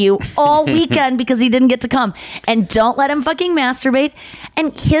over you all weekend because he didn't get to come. And don't let him fucking masturbate,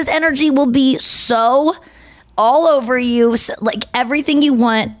 and his energy will be so all over you, so, like everything you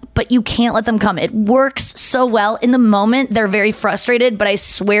want, but you can't let them come. It works so well. In the moment, they're very frustrated, but I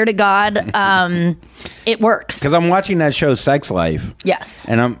swear to God, it works. Because I'm watching that show, Sex Life. Yes.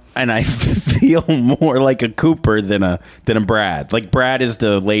 And I feel more like a Cooper than a Brad. Like Brad is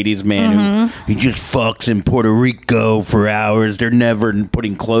the ladies' man who he just fucks in Puerto Rico for hours. They're never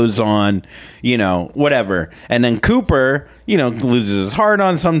putting clothes on, whatever. And then Cooper, loses his heart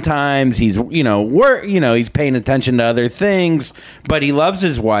on sometimes. He's he's paying attention to other things, but he loves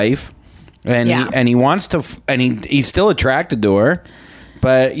his wife, and he wants to, and he's still attracted to her,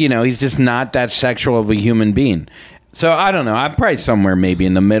 but he's just not that sexual of a human being. So I don't know. I'm probably somewhere maybe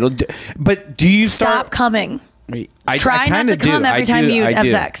in the middle. But do you stop coming? Try not to do. come every time you have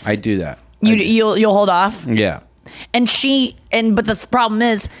sex. I do that. You'll hold off. Yeah. But the problem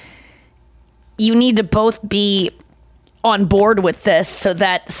is, you need to both be on board with this so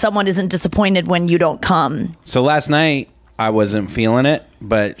that someone isn't disappointed when you don't come. So last night I wasn't feeling it,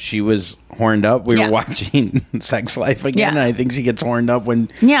 but she was horned up. We were watching Sex Life again, and I think she gets horned up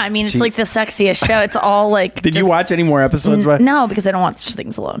when... Yeah, I mean, it's like the sexiest show. It's all like... Did you watch any more episodes? No, because I don't watch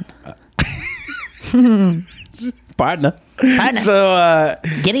things alone. Partner. So...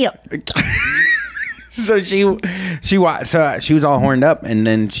 Giddy up. So she was all horned up, and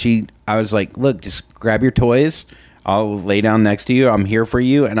then I was like, look, just grab your toys. I'll lay down next to you. I'm here for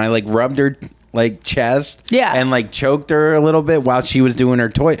you. And I rubbed her chest and choked her a little bit while she was doing her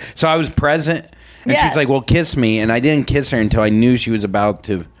toy. So I was present, and she's like, well, kiss me. And I didn't kiss her until I knew she was about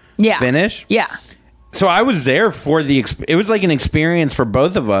to finish. Yeah. So I was there for it was like an experience for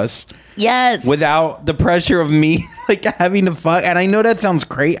both of us. Yes. Without the pressure of me having to fuck. And I know that sounds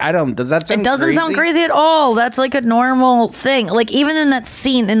crazy. Does that sound crazy? It doesn't sound crazy at all. That's like a normal thing. Like even in that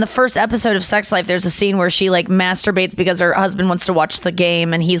scene, in the first episode of Sex Life, there's a scene where she masturbates because her husband wants to watch the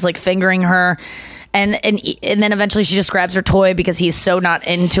game and he's fingering her. And then eventually she just grabs her toy because he's so not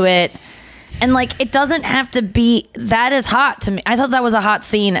into it. And it doesn't have to be, that is hot to me. I thought that was a hot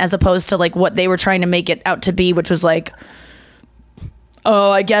scene as opposed to what they were trying to make it out to be, which was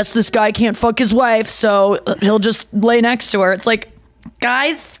oh, I guess this guy can't fuck his wife, so he'll just lay next to her. It's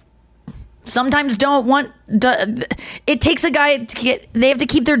guys, sometimes it takes a guy they have to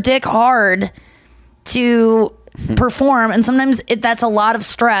keep their dick hard to perform, and sometimes that's a lot of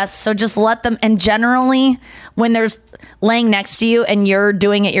stress, so just let them. And generally, when there's laying next to you and you're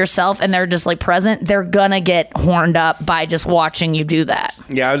doing it yourself and they're just present, they're gonna get horned up by just watching you do that.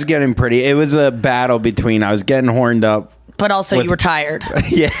 Yeah, I was getting it was a battle between, I was getting horned up, but also you were tired.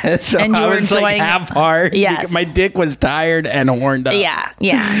 Yeah, so and you I were was enjoying half hard. Yes. My dick was tired and horned up. Yeah.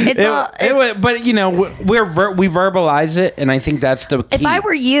 But we verbalize it, and I think that's the key. If I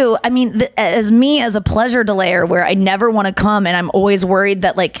were you, I mean, as a pleasure delayer, where I never want to come, and I'm always worried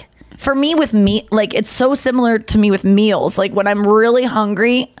that for me with me, it's so similar to me with meals. When I'm really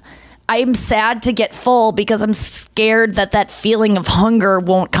hungry, I'm sad to get full because I'm scared that feeling of hunger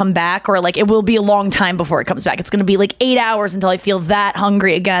won't come back, or it will be a long time before it comes back. It's going to be 8 hours until I feel that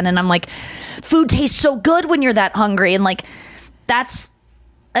hungry again. And I'm food tastes so good when you're that hungry. And that's,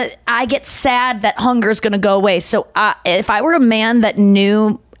 I get sad that hunger is going to go away. So if I were a man that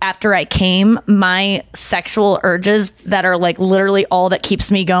knew after I came, my sexual urges that are literally all that keeps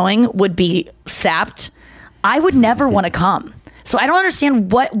me going would be sapped, I would never want to come. So I don't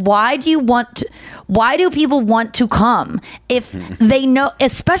understand why do people want to come if they know,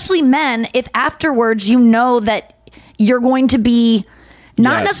 especially men, if afterwards you know that you're going to be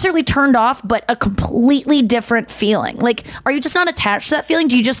not necessarily turned off, but a completely different feeling. Are you just not attached to that feeling?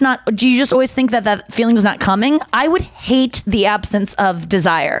 Do you just always think that feeling is not coming? I would hate the absence of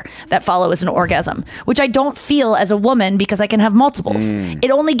desire that follows an orgasm, which I don't feel as a woman because I can have multiples.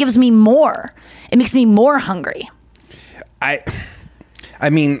 It only gives me more. It makes me more hungry. I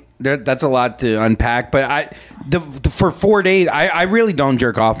mean, that's a lot to unpack, but for 4 days, I really don't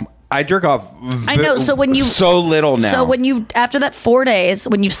jerk off. I jerk off. I know. So when you so little now. So when you after that 4 days,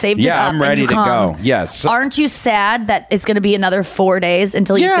 when you've saved it up, I'm ready to go. Yes. Aren't you sad that it's going to be another 4 days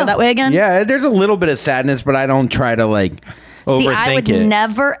until you feel that way again? Yeah. There's a little bit of sadness, but I don't try to overthink See, I would it.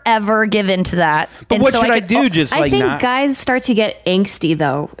 never ever give into that. But what should I do? Just I think guys start to get angsty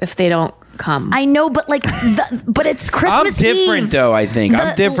though if they don't come. I know, but but it's Christmas I'm different Eve. though. I think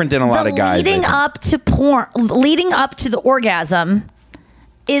I'm different than a lot of guys. Leading up to leading up to the orgasm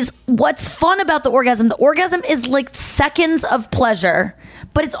is what's fun about the orgasm. The orgasm is seconds of pleasure,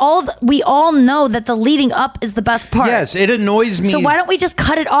 but it's we all know that the leading up is the best part. Yes, it annoys me. So why don't we just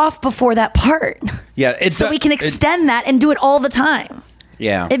cut it off before that part? Yeah, so we can extend that and do it all the time.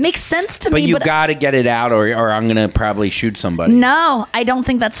 Yeah. It makes sense to but me. You got to get it out or I'm going to probably shoot somebody. No, I don't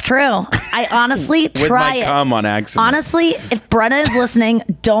think that's true. I honestly try it. Come on accident. Honestly, if Brenna is listening,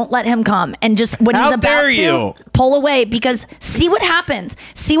 don't let him come. And just when he's about to, pull away, because see what happens.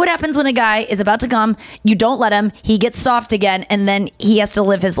 See what happens when a guy is about to come. You don't let him. He gets soft again, and then he has to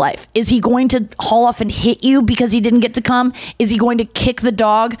live his life. Is he going to haul off and hit you because he didn't get to come? Is he going to kick the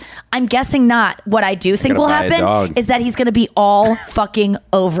dog? I'm guessing not. What I do think will happen is that he's going to be all fucking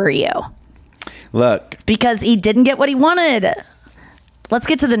over you. Look. Because he didn't get what he wanted. Let's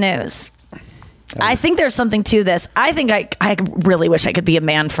get to the news. I think there's something to this. I think I really wish I could be a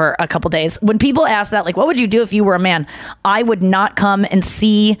man for a couple days. When people ask that, like, what would you do if you were a man? I would not come and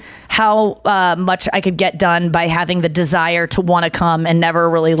see how much I could get done by having the desire to want to come and never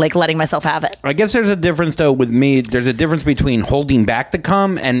really like letting myself have it. I guess there's a difference though with me. There's a difference between holding back the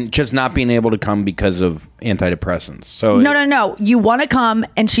cum and just not being able to come because of antidepressants. So No. You want to come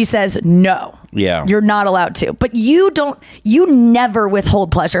and she says no. Yeah. You're not allowed to. But you never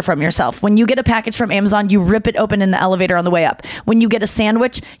withhold pleasure from yourself. When you get a package from Amazon, you rip it open in the elevator on the way up. When you get a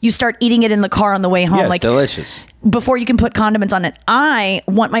sandwich, you start eating it in the car on the way home. Yeah, it's delicious. Before you can put condiments on it. I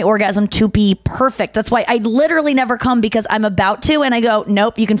want my orgasm to be perfect. That's why I literally never come, because I'm about to and I go,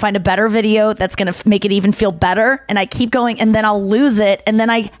 nope, you can find a better video that's going to make it even feel better. And I keep going and then I'll lose it. And then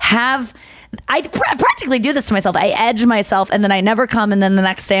I practically do this to myself. I edge myself and then I never come. And then the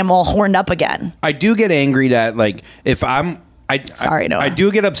next day I'm all horned up again. I do get angry that like if I'm... I do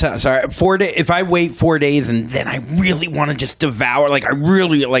get upset. Sorry, 4 days. If I wait 4 days and then I really want to just devour, like I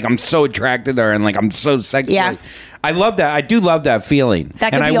really like, I'm so attracted to her and like I'm so sexually. Yeah. I love that. I do love that feeling.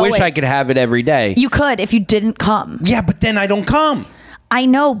 That and could I be wish always. I could have it every day. You could if you didn't come. Yeah, but then I don't come. I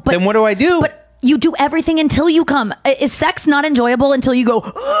know, but then what do I do? But you do everything until you come. Is sex not enjoyable until you go?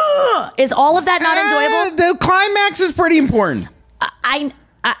 Ugh! Is all of that not enjoyable? The climax is pretty important.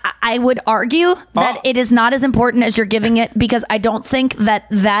 I would argue that it is not as important as you're giving it, because I don't think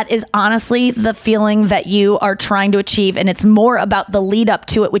that is honestly the feeling that you are trying to achieve, and it's more about the lead up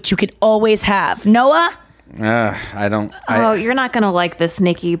to it, which you could always have. Noah? I don't. You're not gonna like this,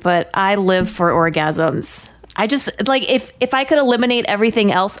 Nikki, but I live for orgasms. I just like if I could eliminate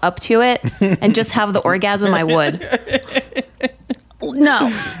everything else up to it and just have the orgasm, I would.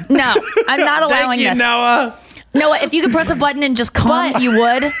 No, I'm not allowing Thank you, this. Noah. Noah, if you could press a button and just come, you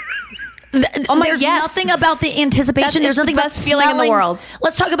would. There's yes. nothing about the anticipation. There's nothing the about best feeling in the smelling. world.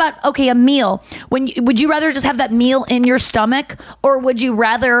 Let's talk about a meal. Would you rather just have that meal in your stomach, or would you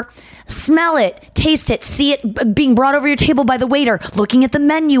rather smell it, taste it, see it being brought over your table by the waiter, looking at the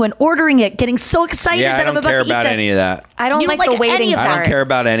menu and ordering it, getting so excited that I'm about to eat this? I don't care about any of that. I don't like the waiting part. I don't care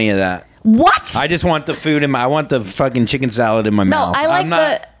about any of that. What? I just want the food I want the fucking chicken salad in my mouth. I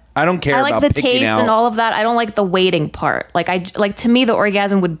like I don't care about I like the picking taste out. and all of that. I don't like the waiting part. Like to me, the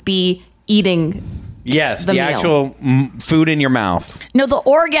orgasm would be eating. Yes, the the meal. actual food in your mouth. No, the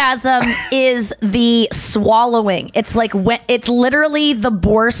orgasm is the swallowing. It's like it's literally the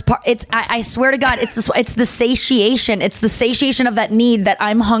worst part. I swear to God, it's the satiation. It's the satiation of that need that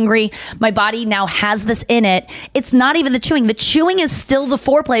I'm hungry. My body now has this in it. It's not even the chewing. The chewing is still the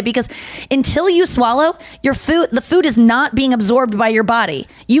foreplay, because until you swallow your food, the food is not being absorbed by your body.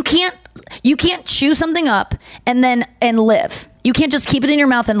 You can't chew something up and live. You can't just keep it in your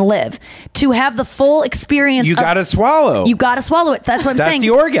mouth and live. To have the full experience, You got to swallow. You got to swallow it. That's what I'm saying.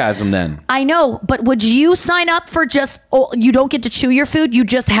 That's the orgasm then. I know, but would you sign up for just, you don't get to chew your food, you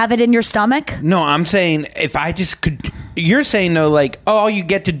just have it in your stomach? No, I'm saying if I just could. You're saying though, like, all you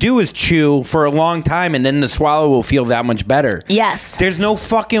get to do is chew for a long time and then the swallow will feel that much better. Yes. There's no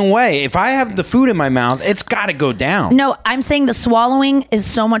fucking way. If I have the food in my mouth, it's got to go down. No, I'm saying the swallowing is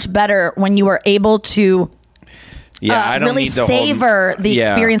so much better when you are able to I don't really need the savor the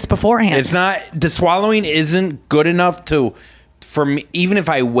experience beforehand. It's not, the swallowing isn't good enough for me, even if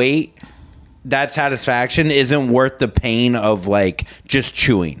I wait, that satisfaction isn't worth the pain of like just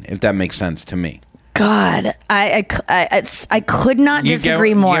chewing, if that makes sense to me. God, I could not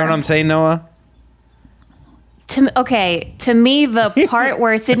disagree more. You know what I'm saying, Noah? To me, the part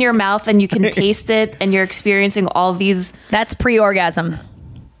where it's in your mouth and you can taste it and you're experiencing all these. That's pre-orgasm.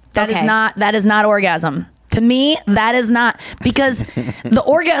 That is not orgasm. To me, that is not, because the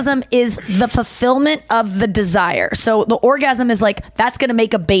orgasm is the fulfillment of the desire. So the orgasm is like, that's going to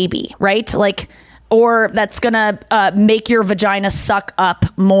make a baby, right? Like, or that's going to make your vagina suck up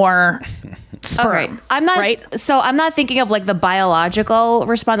more sperm. Okay. I'm not thinking of like the biological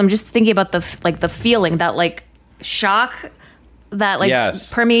response. I'm just thinking about the feeling, that like shock that like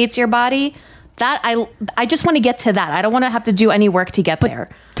permeates your body. That I just want to get to that. I don't want to have to do any work to get there.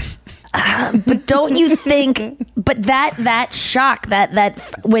 But don't you think? But that shock that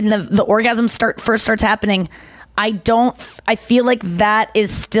when the orgasm first starts happening, I feel like that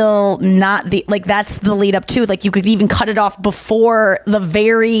is still not that's the lead up to. Like you could even cut it off before the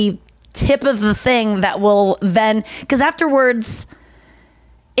very tip of the thing that will then, because afterwards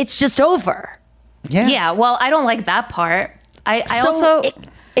it's just over. Yeah. Well, I don't like that part. I also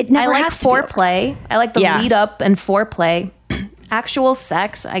it never I like has to be over. foreplay. I like the lead up and foreplay. Actual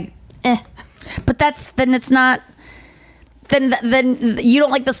sex, But then it's not. Then you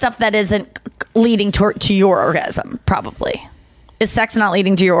don't like the stuff that isn't leading to your orgasm. Probably, is sex not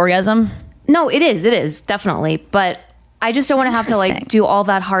leading to your orgasm? No, it is definitely. But I just don't want to have to like do all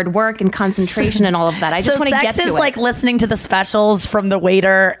that hard work and concentration and all of that. I just want to get to it. Sex is like listening to the specials from the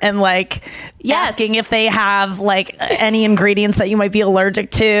waiter and like asking if they have like any ingredients that you might be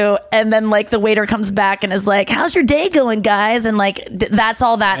allergic to, and then like the waiter comes back and is like, "How's your day going, guys?" And like that's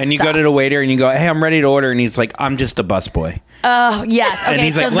all that. And you stuff. go to the waiter and you go, "Hey, I'm ready to order," and he's like, "I'm just a busboy." Oh yes, okay. And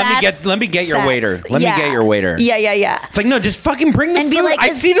he's so like, let me get your sex. waiter. Let me get your waiter. Yeah. It's like, no, just fucking bring the And food. be like, I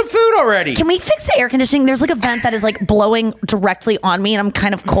see the food already. Can we fix the air conditioning? There's like a vent that is like blowing directly on me, and I'm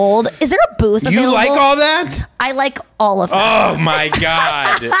kind of cold. Is there a booth available? You like all that? I like all of that. Oh my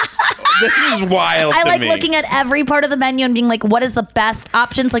god, this is wild. I to like me. looking at every part of the menu and being like, what is the best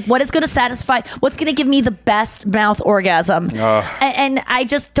options? Like, what is going to satisfy? What's going to give me the best mouth orgasm? And I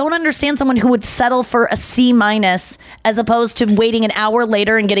just don't understand someone who would settle for a C- as opposed to waiting an hour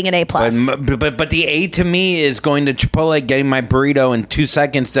later and getting an A+. But the A to me is going to Chipotle, getting my burrito in 2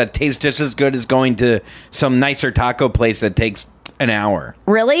 seconds that tastes just as good as going to some nicer taco place that takes an hour.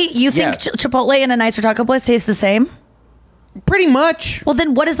 Really? You think Chipotle and a nicer taco place taste the same? Pretty much. Well,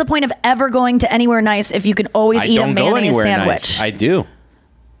 then what is the point of ever going to anywhere nice if you can always eat a mayonnaise sandwich? Nice. I do.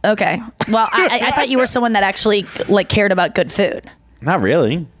 Okay. Well, I thought you were someone that actually like cared about good food. Not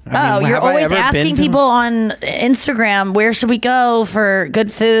really. I mean, you're have I always ever asking been to- people on Instagram, where should we go for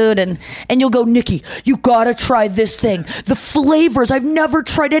good food? And you'll go, Nikki, you gotta try this thing. The flavors, I've never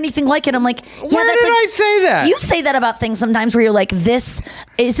tried anything like it. I'm like, yeah, Where did I say that? You say that about things sometimes where you're like, this,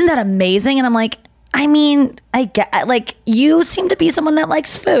 isn't that amazing? And I'm like, I mean, I get, like, you seem to be someone that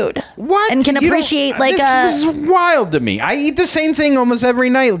likes food. What? And can You don't- appreciate like this is wild to me. I eat the same thing almost every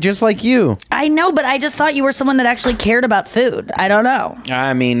night, just like you. I know, but I just thought you were someone that actually cared about food. I don't know.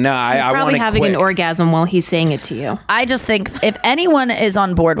 I mean, no, He's I probably want to having quit. an orgasm while he's saying it to you. I just think if anyone is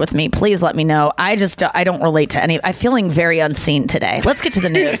on board with me, please let me know. I don't relate to any. I'm feeling very unseen today. Let's get to the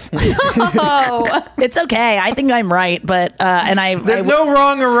news. It's okay. I think I'm right, but There's no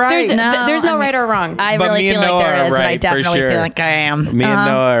wrong or right. There's no right or wrong. I But really me and feel like Noah there are is, and I right, for definitely sure. feel like I am. Me and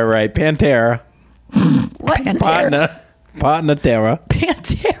Noah are right. Pantera. What? Pantera. Pantera.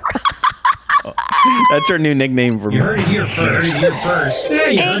 That's her new nickname for me. You heard it here first. Yeah,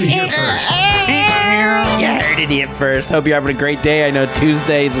 you heard it here first. You heard it here first. Hope you're having a great day. I know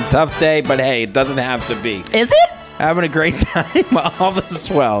Tuesday is a tough day, but hey, it doesn't have to be. Is it? Having a great time. All the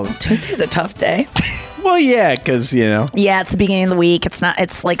swells. Tuesday's a tough day. Well, yeah, because, you know. Yeah, it's the beginning of the week. It's not,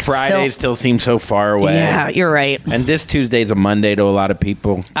 it's like Friday still seems so far away. Yeah, you're right. And this Tuesday's a Monday to a lot of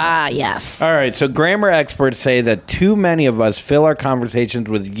people. Ah, yes. All right, so grammar experts say that too many of us fill our conversations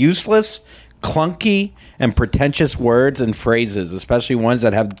with useless, clunky, and pretentious words and phrases, especially ones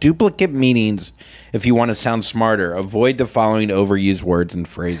that have duplicate meanings. If you want to sound smarter, avoid the following overused words and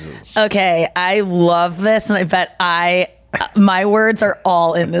phrases. Okay, I love this, and I bet my words are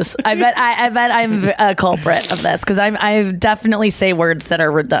all in this. I bet I'm a culprit of this because I definitely say words that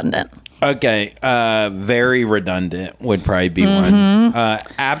are redundant. Okay, very redundant would probably be one.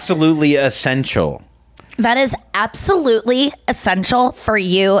 Absolutely essential. That is absolutely essential for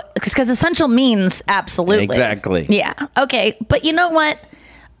you because essential means absolutely. Exactly. Yeah. Okay. But you know what?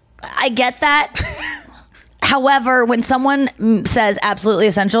 I get that. However, when someone says absolutely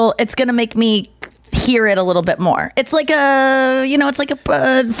essential, it's going to make me hear it a little bit more. It's like a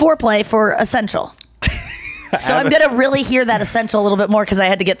foreplay for essential. So I'm going to really hear that essential a little bit more because I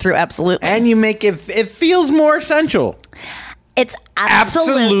had to get through absolutely. And you make it feels more essential. It's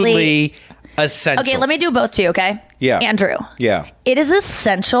absolutely essential. Okay, let me do both too, okay? Yeah. Andrew. Yeah. It is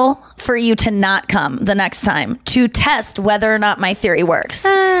essential for you to not come the next time to test whether or not my theory works.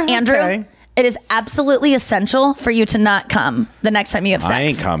 Andrew, okay. It is absolutely essential for you to not come the next time you have sex. I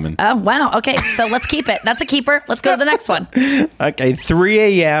ain't coming. Oh, wow. Okay, so let's keep it. That's a keeper. Let's go to the next one. Okay, 3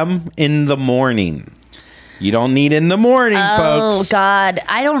 a.m. in the morning. You don't need in the morning, folks. Oh, God.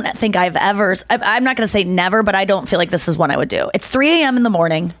 I don't think I've ever... I'm not going to say never, but I don't feel like this is one I would do. It's 3 a.m. in the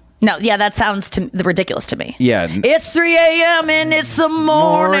morning. No, yeah, that sounds ridiculous to me. Yeah. It's 3 a.m. and it's the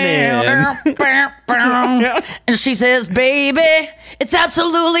morning. And she says, baby, It's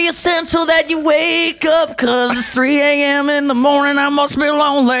absolutely essential that you wake up because it's 3 a.m. in the morning. I must be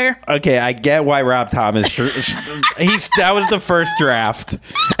lonely. Okay, I get why Rob Thomas. That was the first draft,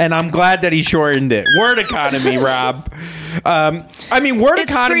 and I'm glad that he shortened it. Word economy, Rob. Word economy.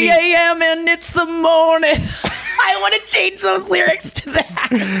 It's 3 a.m. and it's the morning. I want to change those lyrics to that.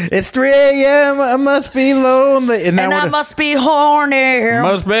 It's 3 a.m. I must be lonely, and I must be horny.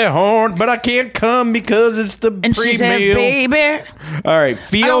 Must be horny, but I can't come because it's the and pre-meal. She says, baby. All right,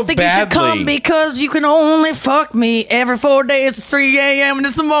 feel badly. I don't think you should come because you can only fuck me every 4 days. It's 3 a.m. and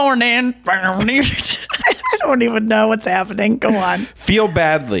it's the morning. I don't even know what's happening. Go on. Feel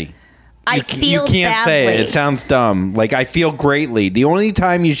badly. You can't badly. say it. It sounds dumb. Like, I feel greatly. The only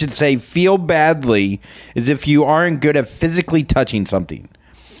time you should say feel badly is if you aren't good at physically touching something.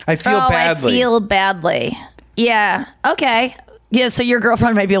 I feel badly. I feel badly. Yeah. Okay. Yeah, so your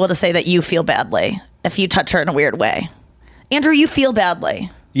girlfriend might be able to say that you feel badly if you touch her in a weird way. Andrew, you feel badly.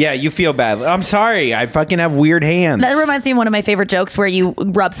 Yeah, you feel badly. I'm sorry. I fucking have weird hands. That reminds me of one of my favorite jokes where you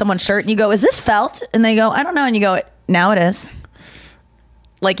rub someone's shirt and you go, is this felt? And they go, I don't know. And you go, now it is.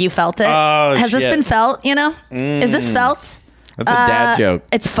 Like you felt it. Oh, Has this been felt, you know? Is this felt? That's a dad joke.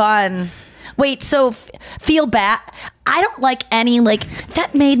 It's fun. Wait, so feel bad. I don't like any, like,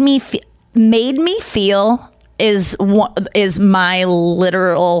 that made me feel is my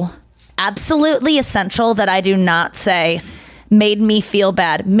literal, absolutely essential that I do not say made me feel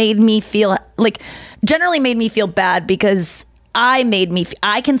bad. Made me feel, like, generally made me feel bad because I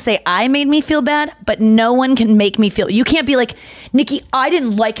can say I made me feel bad, but no one can make me feel. You can't be like, Nikki, I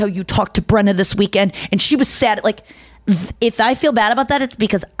didn't like how you talked to Brenna this weekend and she was sad. Like, if I feel bad about that, it's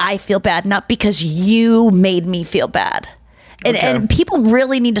because I feel bad, not because you made me feel bad. And people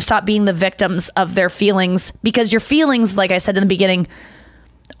really need to stop being the victims of their feelings, because your feelings, like I said in the beginning,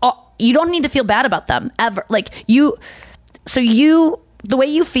 you don't need to feel bad about them ever. Like the way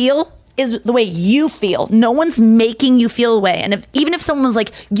you feel is the way you feel. No one's making you feel away. And even if someone was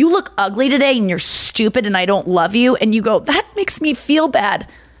like, you look ugly today and you're stupid and I don't love you, and you go, that makes me feel bad.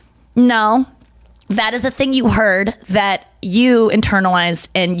 No, that is a thing you heard that you internalized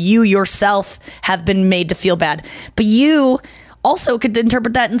and you yourself have been made to feel bad. But you also could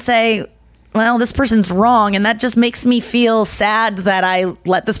interpret that and say, well, this person's wrong, and that just makes me feel sad that I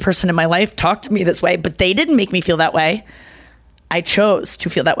let this person in my life talk to me this way, but they didn't make me feel that way. I chose to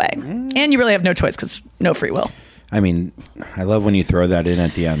feel that way. And you really have no choice because no free will. I mean, I love when you throw that in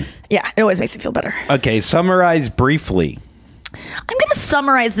at the end. Yeah, it always makes me feel better. Okay, summarize briefly. I'm going to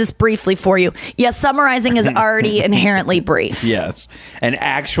summarize this briefly for you. Yes, summarizing is already inherently brief. Yes, an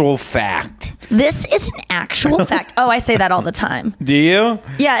actual fact. This is an actual fact. Oh, I say that all the time. Do you?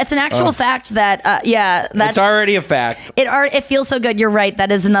 Yeah, it's an actual fact that, that's... It's already a fact. It feels so good. You're right. That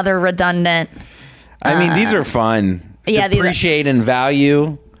is another redundant... I mean, these are fun. Yeah, depreciate in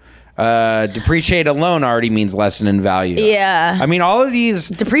value. Depreciate alone already means lessen in value. Yeah. I mean, all of these...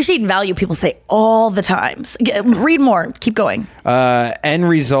 Depreciate in value, people say all the time. Read more. Keep going. End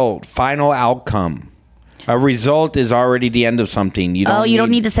result. Final outcome. A result is already the end of something. You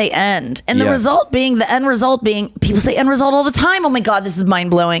don't need to say end. And the result being, the end result being, people say end result all the time. Oh my God, this is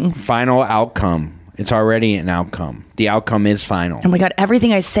mind-blowing. Final outcome. It's already an outcome. The outcome is final. Oh my God,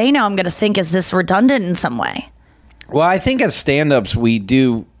 everything I say now I'm going to think, is this redundant in some way? Well, I think as stand-ups, we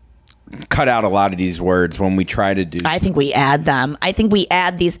do cut out a lot of these words when we try to do. I think we add them. I think we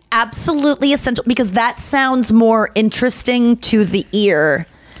add these absolutely essential, because that sounds more interesting to the ear.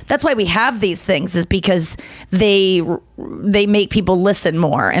 That's why we have these things, is because they make people listen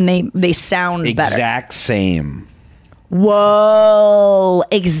more and they sound better. Exact same. Whoa,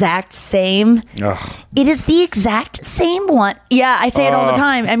 exact same. Ugh. It is the exact same one. Yeah, I say it all the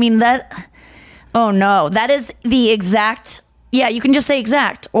time. I mean, that... Oh, no. That is the exact... Yeah, you can just say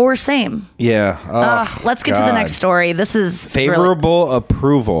exact or same. Yeah. Let's get to the next story. This is... Favorable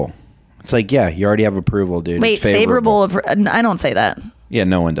approval. It's like, yeah, you already have approval, dude. Wait, favorable... I don't say that. Yeah,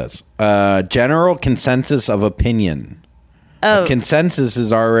 no one does. General consensus of opinion. Oh. A consensus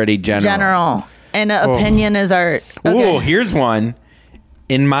is already general. And opinion is our... Okay. Ooh, here's one.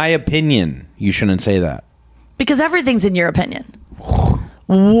 In my opinion, you shouldn't say that. Because everything's in your opinion.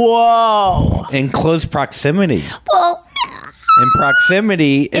 Whoa. In close proximity. Well... In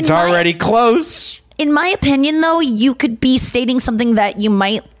proximity, it's already close. In my opinion, though, you could be stating something that you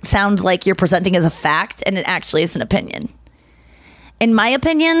might sound like you're presenting as a fact, and it actually is an opinion. In my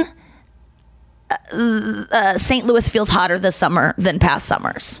opinion, St. Louis feels hotter this summer than past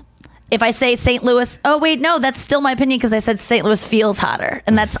summers. If I say St. Louis, oh, wait, no, that's still my opinion because I said St. Louis feels hotter.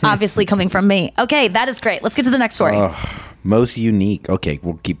 And that's obviously coming from me. Okay, that is great. Let's get to the next story. Most unique. Okay,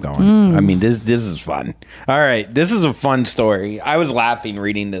 we'll keep going. I mean, this is fun. All right, this is a fun story. I was laughing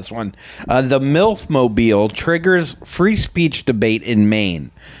reading this one. The MILF-mobile triggers free speech debate in Maine.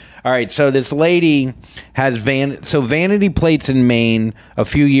 All right, so this lady has vanity plates in Maine a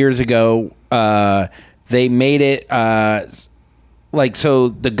few years ago. They made it so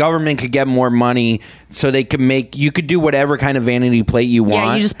the government could get more money, so they could you could do whatever kind of vanity plate you want.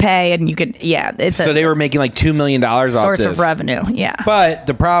 Yeah, you just pay and you could. Yeah, they were making like $2 million off source this. of revenue. Yeah, but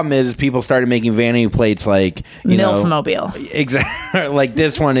the problem is people started making vanity plates like MILF-mobile. Exactly, like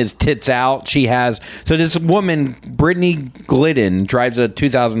this one is tits out. She has this woman, Brittany Glidden, drives a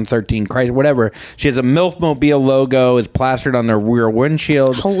 2013 Chrysler, whatever. She has a MILF-mobile logo. It's plastered on the rear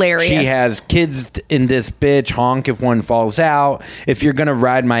windshield. Hilarious. She has kids in this bitch. Honk if one falls out. If you're gonna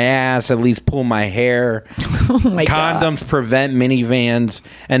ride my ass, at least pull my hair. Oh my Condoms God. prevent minivans,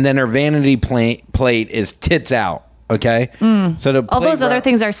 and then her vanity plate is tits out. Okay, so all those other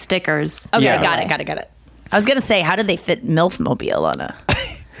things are stickers. Okay, Yeah. got it. I was gonna say, how did they fit MILF-mobile on a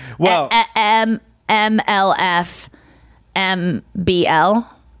well MLF MBL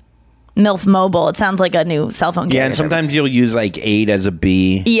MILF-mobile? It sounds like a new cell phone. Yeah, and sometimes you'll use like 8 as a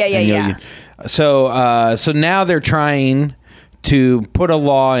B. Yeah. So now they're trying to put a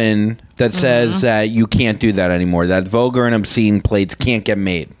law in that says that you can't do that anymore. That vulgar and obscene plates can't get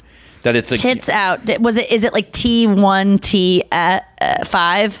made. That it's tits out. Is it like T1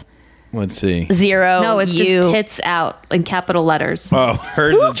 T5? Let's see. 0. No, it's just tits out in capital letters. Oh,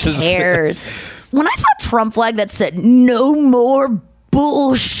 hers Who is just cares? When I saw a Trump flag that said "No more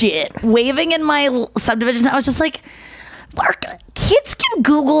bullshit" waving in my subdivision, I was just like, kids can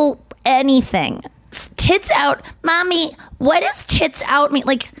Google anything. Tits out. Mommy, what does tits out mean?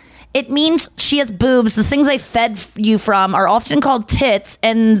 Like, it means she has boobs. The things I fed you from are often called tits,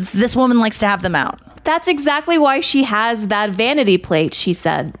 and this woman likes to have them out. That's exactly why she has that vanity plate, she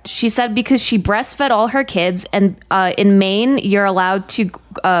said. She said because she breastfed all her kids, and in Maine, you're allowed to,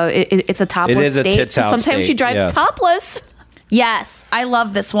 it's a topless state. tits So out sometimes state, she drives yes. topless. Yes, I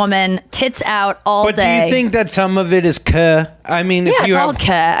love this woman. Tits out all But day. do you think that some of it is I mean, if Yeah, you it's have all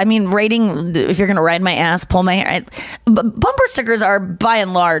cut. I mean, if you're going to ride my ass, pull my hair. Bumper stickers are by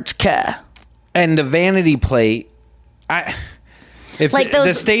and large cut. and the vanity plate, if Like the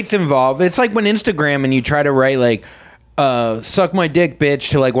those- state's involved, it's like when Instagram and you try to write like suck my dick bitch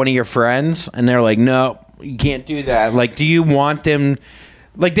to like one of your friends and they're like, no, you can't do that. Like, do you want them,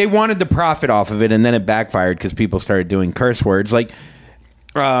 like they wanted to profit off of it and then it backfired because people started doing curse words. Like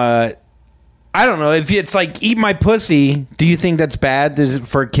I don't know, if it's like eat my pussy, do you think that's bad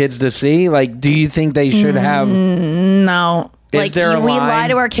for kids to see? Like, do you think they should have No. Is there a we line? lie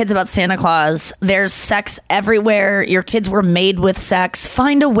to our kids about Santa Claus. There's sex everywhere. Your kids were made with sex.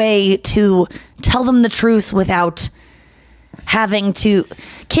 Find a way to tell them the truth without having to.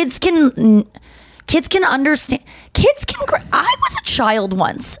 Kids can understand. I was a child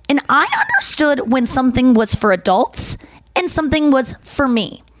once, and I understood when something was for adults and something was for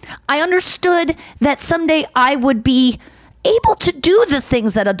me. I understood that someday I would be able to do the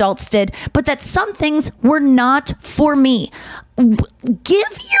things that adults did, but that some things were not for me. Give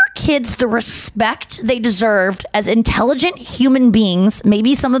your kids the respect they deserved as intelligent human beings.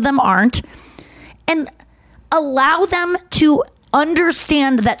 Maybe some of them aren't. And allow them to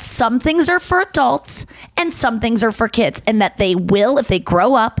understand that some things are for adults and some things are for kids, and that they will, if they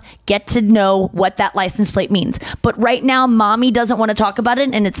grow up, get to know what that license plate means. But right now, mommy doesn't want to talk about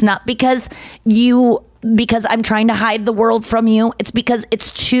it, and it's not because I'm trying to hide the world from you. It's because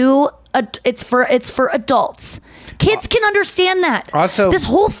it's for adults. Kids can understand that. Also, this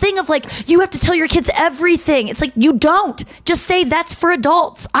whole thing of like, you have to tell your kids everything. It's like, you don't. Just say that's for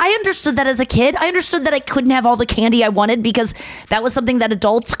adults. I understood that as a kid. I understood that I couldn't have all the candy I wanted because that was something that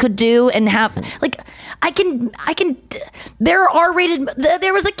adults could do and have. Like, there are R-rated.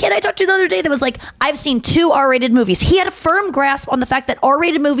 There was a kid I talked to the other day that was like, I've seen 2 R-rated movies. He had a firm grasp on the fact that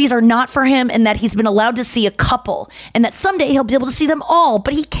R-rated movies are not for him and that he's been allowed to see a couple and that someday he'll be able to see them all,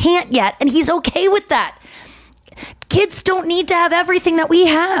 but he can't yet, and he's okay with that. Kids don't need to have everything that we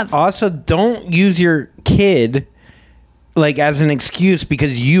have. Also, don't use your kid like as an excuse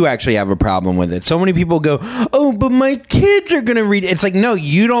because you actually have a problem with it. So many people go, oh, but my kids are gonna read it. It's like, no,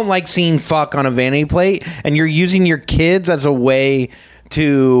 you don't like seeing fuck on a vanity plate, and you're using your kids as a way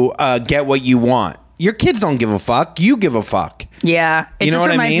to get what you want. Your kids don't give a fuck. You give a fuck. Yeah. It You know just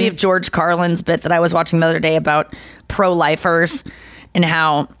what I reminds mean? me of George Carlin's bit that I was watching the other day about pro-lifers and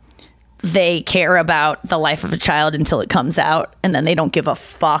how they care about the life of a child until it comes out, and then they don't give a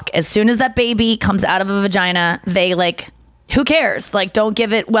fuck. As soon as that baby comes out of a vagina, they like Who cares? Like, don't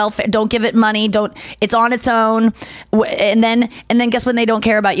give it welfare. Don't give it money. It's on its own. And then guess when they don't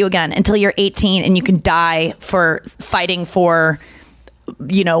care about you again until you're 18 and you can die for fighting for,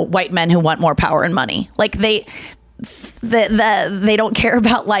 white men who want more power and money. Like they don't care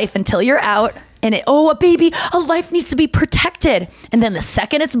about life until you're out. And a baby, a life needs to be protected. And then the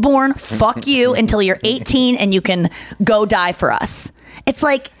second it's born, fuck you until you're 18 and you can go die for us. It's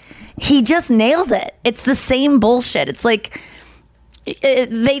like, he just nailed it. It's the same bullshit. It's like,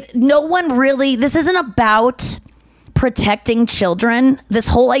 no one really, this isn't about protecting children. This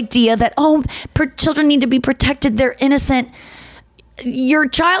whole idea that, children need to be protected. They're innocent. Your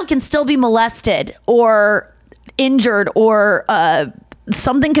child can still be molested or injured or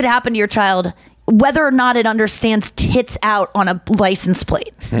something could happen to your child, whether or not it understands tits out on a license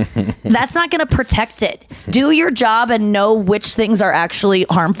plate. That's not going to protect it. Do your job and know which things are actually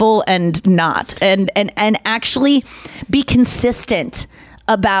harmful and not. And actually be consistent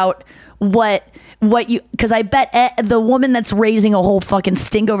about what you, because I bet the woman that's raising a whole fucking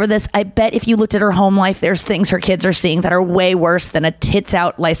stink over this, I bet if you looked at her home life, there's things her kids are seeing that are way worse than a tits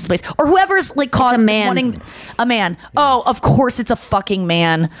out license plate, or whoever's like causing wanting a man. Oh, of course it's a fucking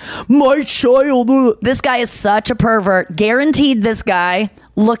man. My child. This guy is such a pervert. Guaranteed this guy,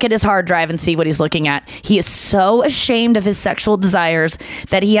 look at his hard drive and see what he's looking at. He is so ashamed of his sexual desires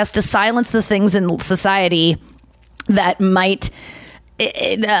that he has to silence the things in society that might,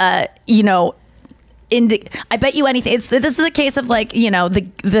 I bet you anything. This is a case of like,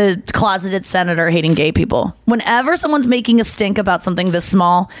 the closeted senator hating gay people. Whenever someone's making a stink about something this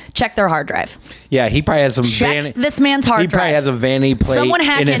small, check their hard drive. Yeah, he probably has some this man's hard drive. He probably has a vanity plate Someone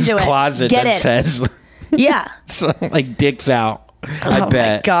hack in his into closet it. that says, yeah, like dicks out. I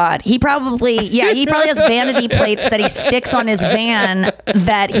bet. My God. He probably has vanity plates that he sticks on his van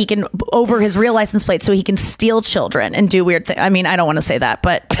that he can over his real license plate so he can steal children and do weird things. I mean, I don't want to say that,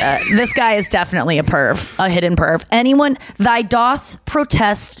 but this guy is definitely a perv, a hidden perv. Anyone, thy doth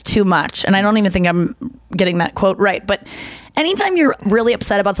protest too much. And I don't even think I'm getting that quote right, but anytime you're really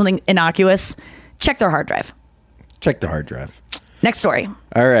upset about something innocuous, check their hard drive. Check the hard drive. Next story.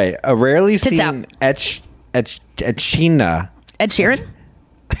 All right. A rarely Tits seen Ed Sheeran?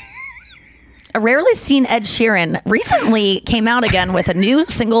 A rarely seen Ed Sheeran recently came out again with a new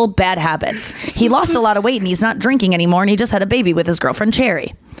single, Bad Habits. He lost a lot of weight and he's not drinking anymore, and he just had a baby with his girlfriend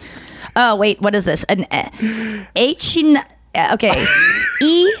Cherry. Oh, wait, what is this? An okay.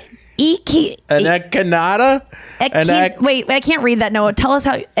 Anaconada? Wait, I can't read that. No, tell us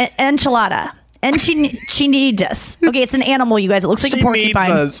how. Enchilada. Enchinidas. Okay, it's an animal, you guys. It looks like a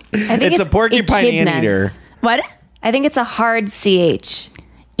porcupine. I think it's a porcupine anteater. What? I think it's a hard CH.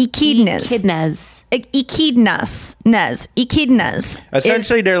 Echidnas. Echidnas.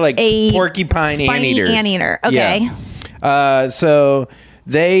 Essentially, they're like porcupine anteaters. Okay. Yeah. So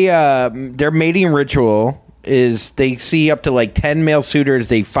their mating ritual is they see up to like 10 male suitors.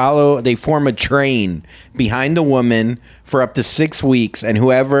 They form a train behind the woman for up to 6 weeks, and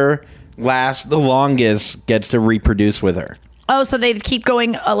whoever lasts the longest gets to reproduce with her. Oh, so they keep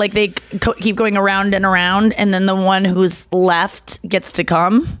going, keep going around and around, and then the one who's left gets to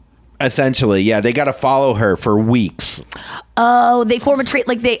come? Essentially, yeah. They got to follow her for weeks. Oh, they form a trait,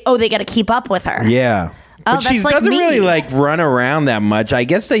 they got to keep up with her. Yeah. But she doesn't really run around that much. I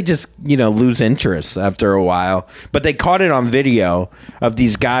guess they just, lose interest after a while. But they caught it on video of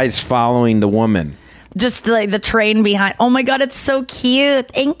these guys following the woman. Just like the train behind. Oh my God, it's so cute.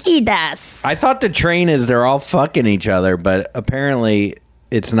 Enchidas. I thought the train is they're all fucking each other, but apparently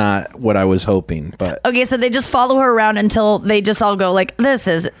it's not what I was hoping. But okay, so they just follow her around until they just all go like, this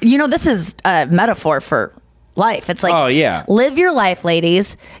is a metaphor for life. It's like, oh yeah, live your life,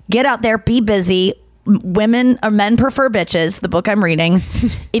 ladies. Get out there, be busy. Women or men prefer bitches, the book I'm reading.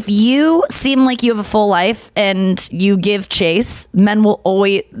 If you seem like you have a full life and you give chase, men will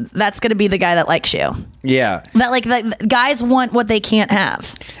always, that's going to be the guy that likes you. Yeah. That guys want what they can't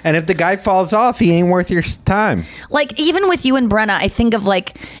have. And if the guy falls off, he ain't worth your time. Like, even with you and Brenna, I think of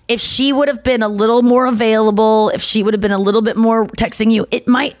if she would have been a little more available, if she would have been a little bit more texting you, it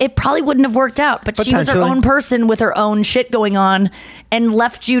probably wouldn't have worked out. But she was her own person with her own shit going on and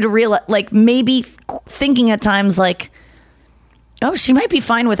left you to realize, maybe thinking at times oh, she might be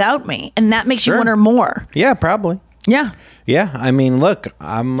fine without me. And that makes you want her more. Yeah, probably. Yeah. Yeah. I mean, look,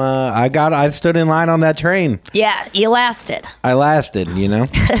 I stood in line on that train. Yeah. You lasted. I lasted,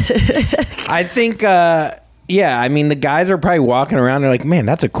 I think, I mean, the guys are probably walking around. They're like, man,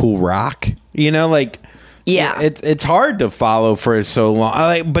 that's a cool rock. Yeah. It's hard to follow for so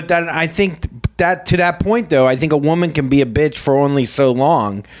long. But then I think that to that point, though, I think a woman can be a bitch for only so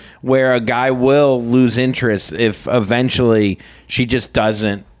long, where a guy will lose interest if eventually she just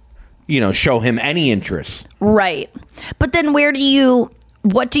doesn't, show him any interest. Right. But then what do you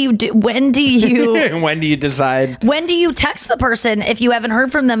do? When do you when do you decide? When do you text the person if you haven't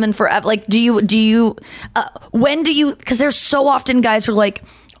heard from them in forever? Like, when do you, because there's so often guys who are like,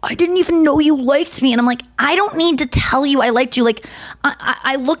 I didn't even know you liked me. And I'm like, I don't need to tell you I liked you. Like,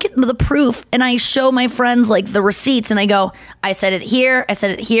 I look at the proof and I show my friends like the receipts and I go, I said it here. I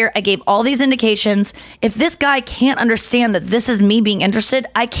said it here. I gave all these indications. If this guy can't understand that this is me being interested,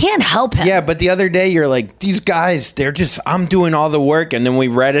 I can't help him. Yeah, but the other day you're like, these guys, I'm doing all the work. And then we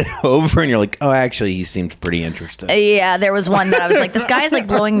read it over and you're like, oh, actually, he seems pretty interested. Yeah, there was one that I was like, this guy is like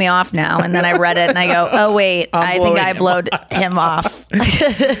blowing me off now. And then I read it and I go, oh, wait, I think I blowed him off.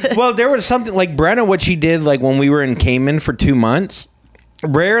 Well, there was something like Brenna, what she did, like when we were in Cayman for 2 months,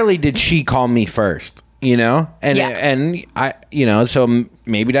 rarely did she call me first, and I, so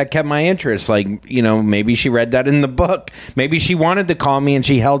maybe that kept my interest. Like, maybe she read that in the book. Maybe she wanted to call me and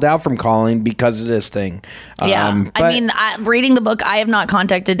she held out from calling because of this thing. Yeah. Reading the book, I have not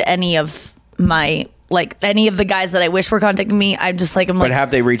contacted any of any of the guys that I wish were contacting me. But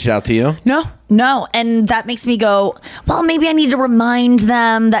have they reached out to you? No. And that makes me go, well, maybe I need to remind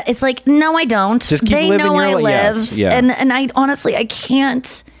them that it's like, no, I don't. Just keep living your life. Live. Yes. Yeah. And I honestly, I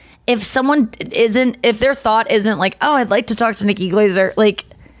can't, if their thought isn't like, oh, I'd like to talk to Nikki Glazer, like,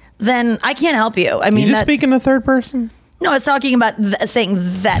 then I can't help you. I mean, you just speak in the third person? No, I was talking about saying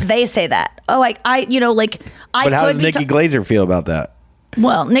that they say that. Oh, like, But how does Nikki Glazer feel about that?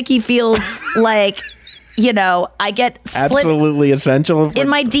 Well, Nikki feels like, I get absolutely essential in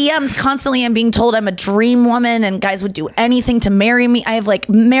my DMs constantly. I'm being told I'm a dream woman and guys would do anything to marry me. I have like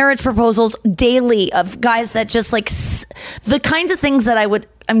marriage proposals daily of guys that just like the kinds of things that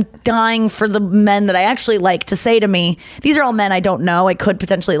I'm dying for the men that I actually like to say to me. These are all men I don't know. I could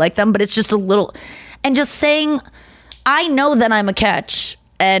potentially like them, but it's just a little, and just saying, I know that I'm a catch,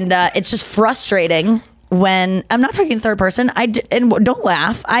 and it's just frustrating when I'm not talking third person. And don't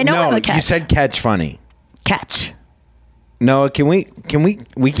laugh. I know I'm a catch. You said catch funny. Catch. No,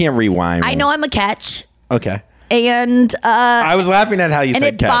 we can't rewind. I know I'm a catch. Okay. And I was laughing at how you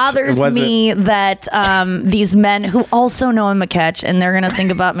said catch. And it bothers me that these men who also know I'm a catch, and they're going to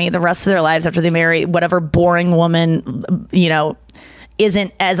think about me the rest of their lives after they marry whatever boring woman,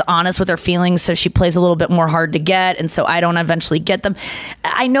 isn't as honest with her feelings, so she plays a little bit more hard to get, and so I don't eventually get them.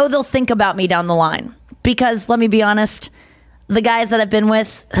 I know they'll think about me down the line, because let me be honest, the guys that I've been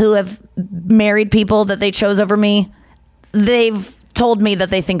with who have married people that they chose over me, they've told me that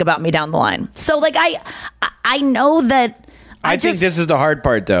they think about me down the line. So like I know that I think this is the hard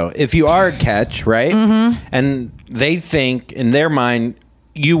part though. If you are a catch, right? Mm-hmm. And they think in their mind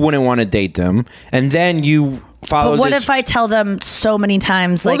you wouldn't want to date them, and then you follow. But what if I tell them so many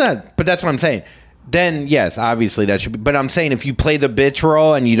times like but that's what I'm saying. Then yes, obviously that should be. But I'm saying if you play the bitch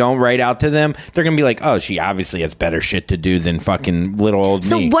role and you don't write out to them, they're gonna be like, "Oh, she obviously has better shit to do than fucking little old me."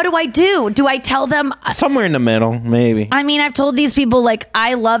 So what do I do? Do I tell them somewhere in the middle? Maybe. I mean, I've told these people like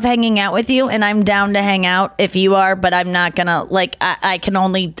I love hanging out with you, and I'm down to hang out if you are, but I'm not gonna like. I can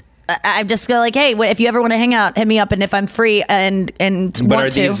only. I just go like, hey, if you ever want to hang out, hit me up, and if I'm free and But are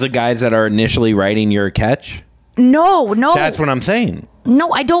these the guys that are initially writing your catch? No. That's what I'm saying.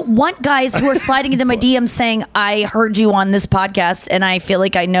 No, I don't want guys who are sliding into my DMs saying, I heard you on this podcast and I feel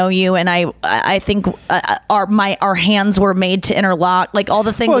like I know you, and I think our hands were made to interlock, like all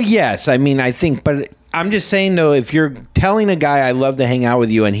the things. Well, yes. I mean, I think, but I'm just saying though, if you're telling a guy I love to hang out with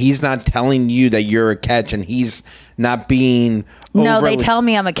you and he's not telling you that you're a catch and he's not being No, they tell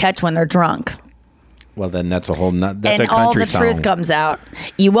me I'm a catch when they're drunk. Well, then that's a whole that's and a country all the song. Truth comes out.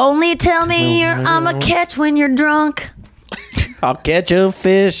 You only tell me I'm a catch when you're drunk. I'll catch a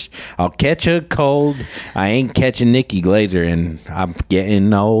fish. I'll catch a cold. I ain't catching Nikki Glazer, and I'm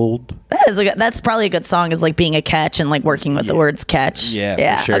getting old. That's probably a good song. Is like being a catch and like working with the words catch.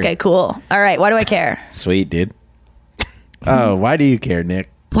 Yeah. For sure. Okay, cool. All right. Why do I care? Sweet, dude. Oh, why do you care,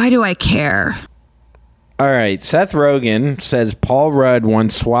 Nick? Why do I care? All right. Seth Rogen says Paul Rudd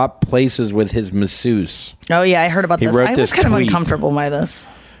once swapped places with his masseuse. Oh yeah, I heard about this. I was kind of tweet. Uncomfortable by this.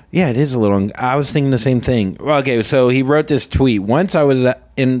 Yeah, it is a little. I was thinking the same thing. Okay, so he wrote this tweet. Once I was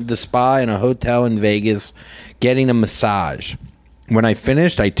in the spa in a hotel in Vegas getting a massage. When I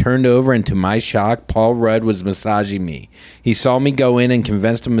finished, I turned over, and to my shock, Paul Rudd was massaging me. He saw me go in and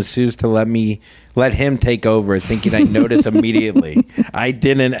convinced the masseuse to let him take over, thinking I'd notice immediately. I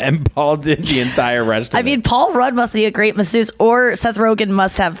didn't, and Paul did the entire rest of it. I mean, Paul Rudd must be a great masseuse, or Seth Rogen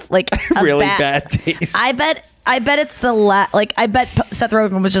must have like a really bad taste. I bet I bet it's the like. I bet Seth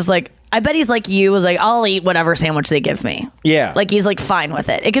Rogen was just like. I bet he's like you, was like, I'll eat whatever sandwich they give me. Yeah. Like he's like fine with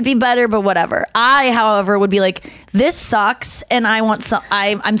it. It could be better, but whatever. I, however, would be like, this sucks, and I want some.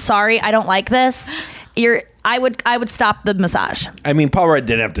 I'm sorry, I don't like this. I would stop the massage. I mean, Paul Rudd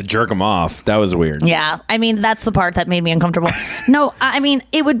didn't have to jerk him off. That was weird. Yeah, I mean that's the part that made me uncomfortable. No, I mean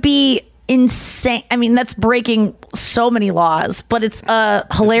it would be insane. I mean that's breaking so many laws, but it's a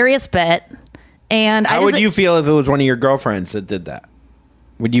hilarious bit. And how would you feel if it was one of your girlfriends that did that?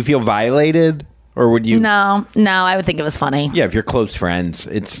 Would you feel violated, or would you? No, I would think it was funny. Yeah, if you're close friends,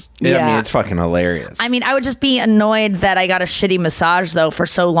 I mean, it's fucking hilarious. I mean, I would just be annoyed that I got a shitty massage though for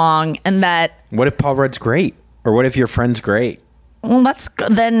so long, and that. What if Paul Rudd's great, or what if your friend's great? Well, that's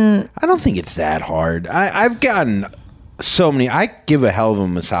good. Then I don't think it's that hard. I've gotten so many. I give a hell of a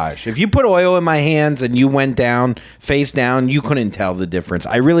massage. If you put oil in my hands and you went down, face down, you couldn't tell the difference.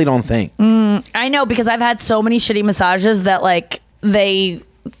 I really don't think. I know, because I've had so many shitty massages that like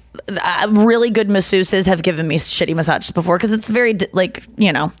really good masseuses have given me shitty massages before, because it's very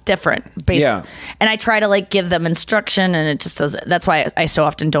different based. Yeah. And I try to like give them instruction, and it just doesn't. That's why I so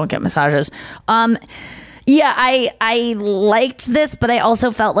often don't get massages. Yeah, I liked this, but I also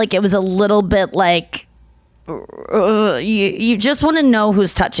felt like it was a little bit like you just want to know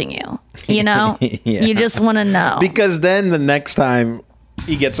who's touching you. You know, Yeah. You just want to know, because then the next time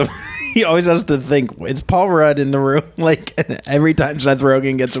he gets a. He always has to think, it's Paul Rudd in the room. Like, every time Seth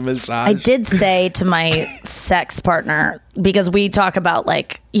Rogen gets a massage. I did say to my sex partner, because we talk about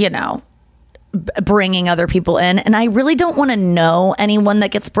like, bringing other people in, and I really don't want to know anyone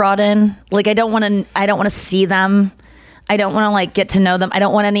that gets brought in. Like, I don't want to see them. I don't want to like get to know them. I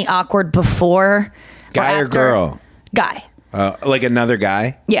don't want any awkward before. Guy or girl? Guy. Like another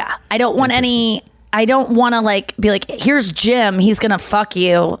guy? Yeah. I don't want any. I don't want to like be like, here's Jim, he's gonna fuck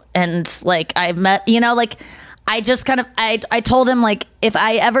you, and like I met, like I just kind of I told him like, if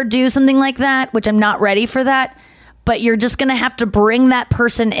I ever do something like that, which I'm not ready for that, but you're just gonna have to bring that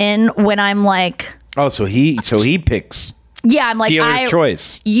person in when I'm like, oh, so he picks. Yeah, I'm like, dealer's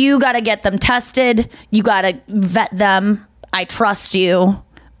choice. You got to get them tested, you got to vet them. I trust you,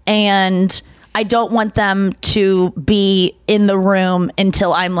 and I don't want them to be in the room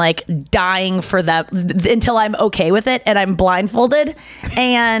until I'm like dying for them, until I'm okay with it and I'm blindfolded,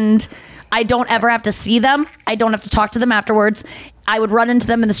 and I don't ever have to see them. I don't have to talk to them afterwards. I would run into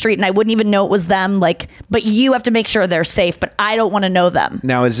them in the street and I wouldn't even know it was them. Like, but you have to make sure they're safe, but I don't want to know them.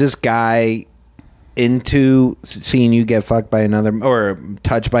 Now, is this guy into seeing you get fucked by another, or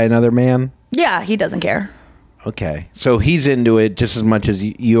touched by another man? Yeah, he doesn't care. Okay. So he's into it just as much as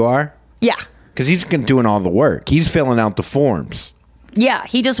you are? Yeah. Because he's doing all the work. He's filling out the forms. Yeah,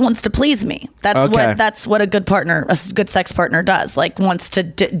 he just wants to please me. That's what a good partner, a good sex partner does. Like, wants to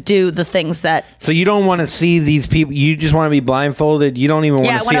do the things that. So you don't want to see these people. You just want to be blindfolded. You don't even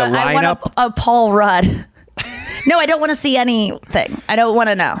want to see a lineup. I want a Paul Rudd. No, I don't want to see anything. I don't want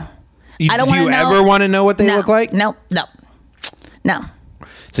to know. I don't want to know. Do you ever want to know what they look like? No.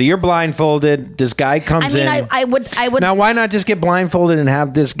 So you're blindfolded. This guy comes in. I would. Now, why not just get blindfolded and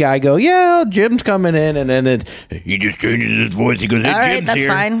have this guy go, yeah, Jim's coming in, and then he just changes his voice. He goes, hey, all right, Jim's that's here.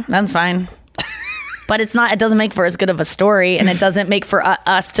 fine. That's fine. But it's not. It doesn't make for as good of a story, and it doesn't make for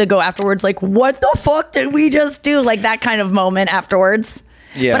us to go afterwards like, what the fuck did we just do? Like that kind of moment afterwards.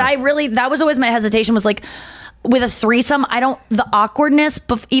 Yeah. But that was always my hesitation, was like, with a threesome, the awkwardness,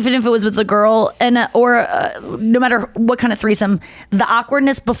 even if it was with the girl, or no matter what kind of threesome, the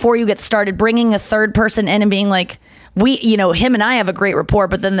awkwardness before you get started, bringing a third person in and being like, him and I have a great rapport,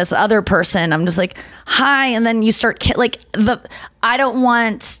 but then this other person, I'm just like, hi, and then you start I don't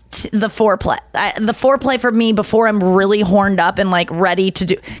want the foreplay. The foreplay for me before I'm really horned up and like ready to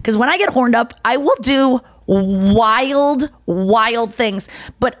do, because when I get horned up, I will do wild things,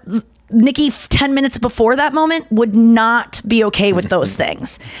 but Nikki 10 minutes before that moment would not be okay with those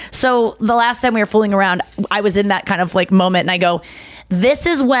things. So the last time we were fooling around, I was in that kind of like moment, and I go, this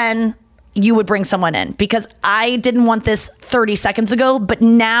is when you would bring someone in, because I didn't want this 30 seconds ago, but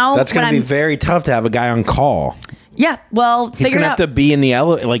now that's going to be very tough to have a guy on call. Yeah, well, he's gonna have to be in the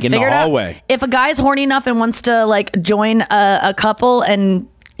in the hallway. If a guy's horny enough and wants to like join a couple, and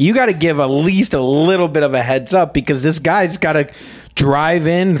you got to give at least a little bit of a heads up, because this guy's got to drive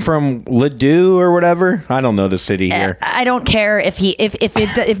in from Ladue or whatever. I don't know the city here. I don't care if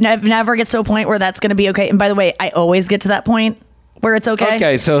it never gets to a point where that's going to be okay. And by the way, I always get to that point where it's okay.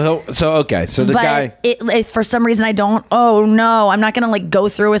 Okay, so the guy. If for some reason I don't. Oh no, I'm not going to like go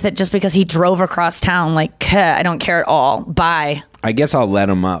through with it just because he drove across town. Like, I don't care at all. Bye. I guess I'll let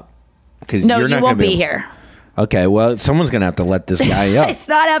him up. No, you won't be here. Okay, well, someone's gonna have to let this guy up. It's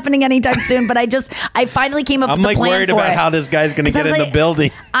not happening anytime soon, but I finally came up I'm with like the plan worried for about it. how this guy's gonna 'Cause I get was in the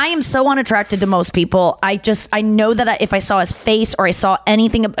building. I am so unattracted to most people. I know that if I saw his face or I saw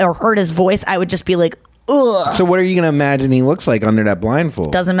anything or heard his voice, I would just be like, ugh. So what are you gonna imagine he looks like under that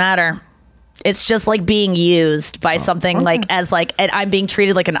blindfold? Doesn't matter. It's just like being used by something like as like and I'm being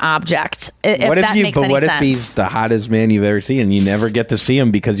treated like an object. If that makes any what sense. if he's the hottest man you've ever seen and you never get to see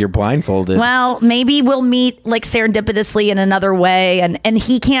him because you're blindfolded? Well, maybe we'll meet like serendipitously in another way, and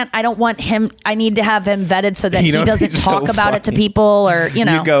he can't. I don't want him. I need to have him vetted so that he doesn't he's talk so about it to funny. people, or you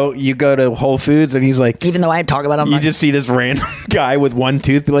know. You go to Whole Foods and he's like, even though I talk about him, you just see this random guy with one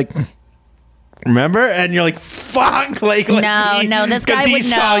tooth be like, remember? And you're like, fuck. Like no, this guy he would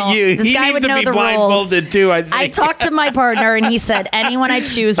saw know. you. This He guy needs would to know be the blindfolded rules. too. I think. I talked to my partner, and he said anyone I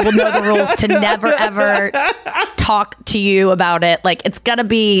choose will know the rules to never ever talk to you about it. Like it's gotta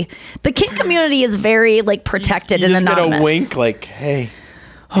be the kid community is very like protected and just anonymous. get a wink, like, hey.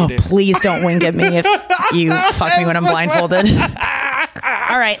 Oh, please don't wink at me if you fuck me when I'm blindfolded.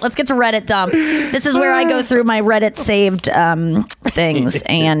 All right, let's get to Reddit dump. This is where I go through my Reddit saved things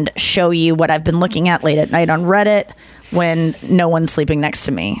and show you what I've been looking at late at night on Reddit when no one's sleeping next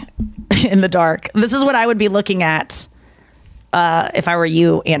to me in the dark. This is what I would be looking at if I were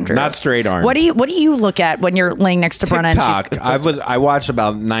you, Andrew. Not straight arm. What do you look at when you're laying next to Brenna? and she's- TikTok. I watched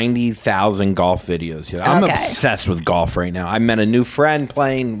about 90,000 golf videos. Yeah. I'm Okay. obsessed with golf right now. I met a new friend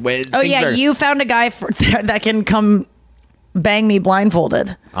playing with. Oh yeah, you found a guy that can come bang me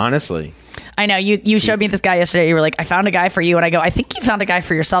blindfolded. Honestly. I know you showed me this guy yesterday. You were like, I found a guy for you, and I go, I think you found a guy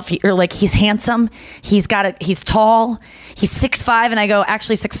for yourself. You're like, he's handsome, he's tall, he's 6'5", and I go,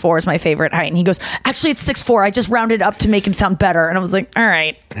 actually 6'4" is my favorite height, and he goes, actually it's 6'4". I just rounded up to make him sound better, and I was like, all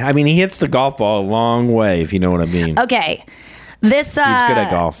right, I mean, he hits the golf ball a long way, if you know what I mean. okay. This He's good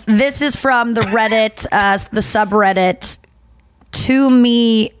at golf. This is from the Reddit, the subreddit. To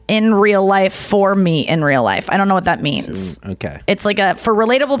me in real life, for me in real life. I don't know what that means. Okay. It's like for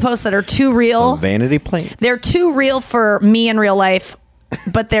relatable posts that are too real. Vanity plate. They're too real for me in real life,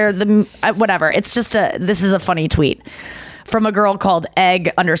 but they're whatever. It's just this is a funny tweet from a girl called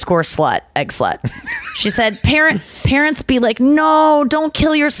egg slut. She said, parents be like, no, don't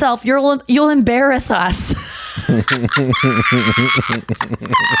kill yourself. You'll embarrass us. It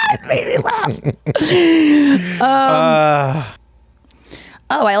made me laugh.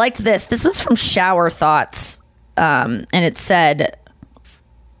 Oh, I liked this. This was from Shower Thoughts. And it said,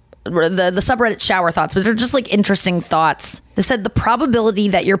 the subreddit Shower Thoughts, but they're just like interesting thoughts. They said the probability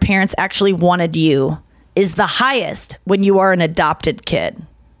that your parents actually wanted you is the highest when you are an adopted kid.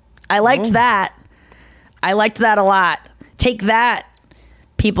 I liked that. I liked that a lot. Take that,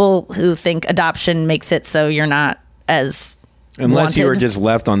 people who think adoption makes it so you're not as Unless you were wanted. just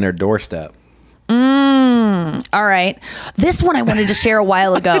left on their doorstep. All right. This one I wanted to share a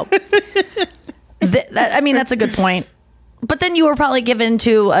while ago. That's a good point. But then you were probably given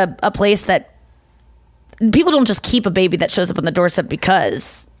to a place that people don't just keep a baby that shows up on the doorstep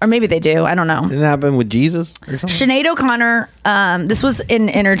because, or maybe they do. I don't know. Didn't it happen with Jesus or something? Sinead O'Connor, this was in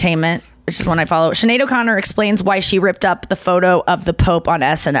Entertainment, which is one I follow. Sinead O'Connor explains why she ripped up the photo of the Pope on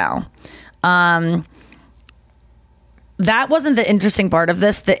SNL. That wasn't the interesting part of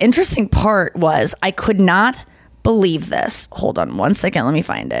this. The interesting part was I could not believe this. Hold on one second. Let me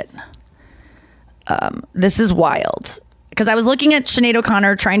find it. This is wild. Because I was looking at Sinead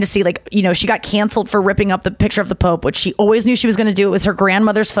O'Connor trying to see, like, you know, she got canceled for ripping up the picture of the Pope, which she always knew she was going to do. It was her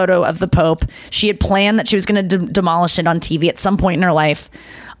grandmother's photo of the Pope. She had planned that she was going to demolish it on TV at some point in her life.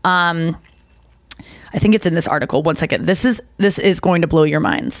 I think it's in this article. One second. This is going to blow your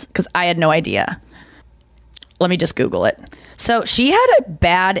minds because I had no idea. Let me just Google it. So she had a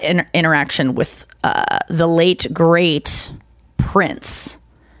bad interaction with the late, great Prince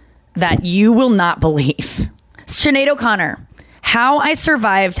that you will not believe. Sinead O'Connor, how I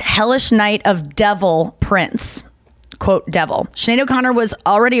survived hellish night of devil Prince. Quote, devil. Sinead O'Connor was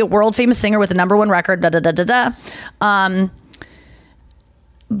already a world famous singer with a #1 record,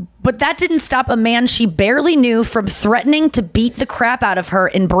 but that didn't stop a man she barely knew from threatening to beat the crap out of her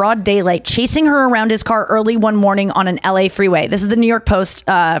in broad daylight, chasing her around his car early one morning on an LA freeway. This is the New York Post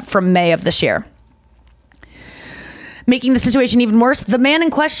from May of this year. Making the situation even worse, the man in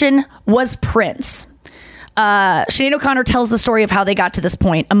question was Prince. Sinead O'Connor tells the story of how they got to this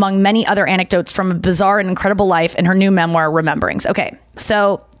point, among many other anecdotes from a bizarre and incredible life in her new memoir, Rememberings. Okay,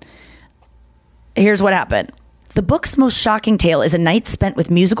 so here's what happened. The book's most shocking tale is a night spent with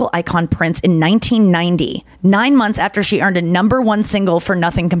musical icon Prince in 1990, 9 months after she earned a #1 single for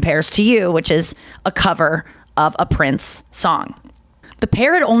Nothing Compares to You, which is a cover of a Prince song. The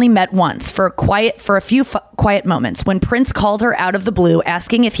pair had only met once for a few quiet moments when Prince called her out of the blue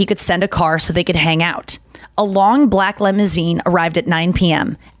asking if he could send a car so they could hang out. A long black limousine arrived at 9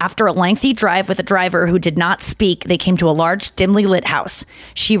 p.m. After a lengthy drive with a driver who did not speak, they came to a large, dimly lit house.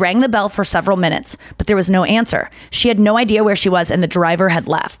 She rang the bell for several minutes, but there was no answer. She had no idea where she was, and the driver had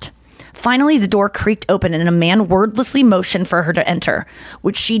left. Finally, the door creaked open and a man wordlessly motioned for her to enter,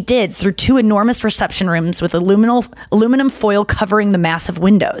 which she did through 2 enormous reception rooms with aluminum foil covering the massive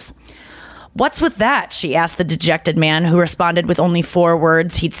windows. "What's with that?" she asked the dejected man, who responded with only 4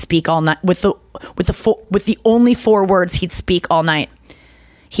 words he'd speak all night. With the only 4 words he'd speak all night.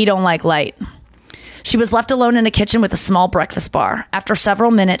 "He don't like light." She was left alone in a kitchen with a small breakfast bar. After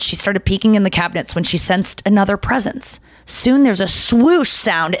several minutes, she started peeking in the cabinets when she sensed another presence. Soon there's a swoosh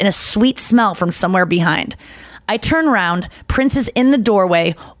sound and a sweet smell from somewhere behind. I turn around. Prince is in the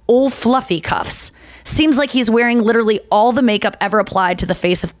doorway, old fluffy cuffs. Seems like he's wearing literally all the makeup ever applied to the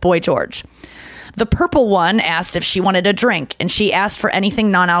face of Boy George. The purple one asked if she wanted a drink, and she asked for anything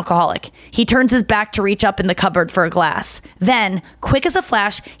non-alcoholic. He turns his back to reach up in the cupboard for a glass. Then, quick as a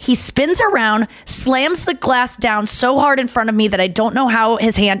flash, he spins around, slams the glass down so hard in front of me that I don't know how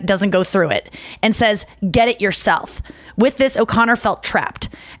his hand doesn't go through it, and says, "Get it yourself." With this, O'Connor felt trapped,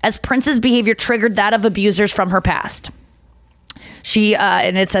 as Prince's behavior triggered that of abusers from her past. She,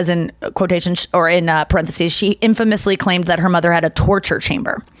 and it says in quotations or in parentheses, she infamously claimed that her mother had a torture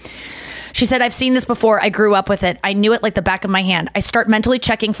chamber. She said, "I've seen this before. I grew up with it. I knew it like the back of my hand. I start mentally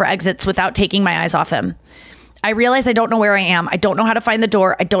checking for exits without taking my eyes off him. I realize I don't know where I am. I don't know how to find the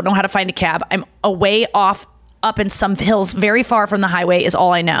door. I don't know how to find a cab. I'm away off up in some hills very far from the highway is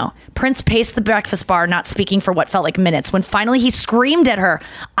all I know." Prince paced the breakfast bar, not speaking for what felt like minutes, when finally he screamed at her,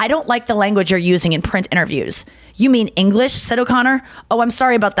 "I don't like the language you're using in print interviews." "You mean English?" said O'Connor. "Oh, I'm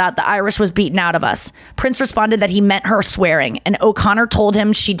sorry about that. The Irish was beaten out of us." Prince responded that he meant her swearing, and O'Connor told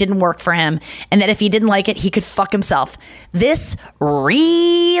him she didn't work for him, and that if he didn't like it, he could fuck himself. This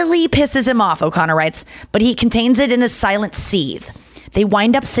really pisses him off, O'Connor writes, but he contains it in a silent seethe. They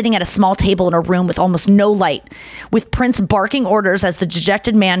wind up sitting at a small table in a room with almost no light, with Prince barking orders as the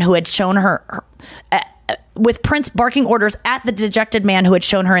dejected man who had shown her with Prince barking orders at the dejected man who had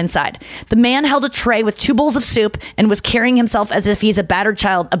shown her inside. The man held a tray with 2 bowls of soup and was carrying himself as if he's a battered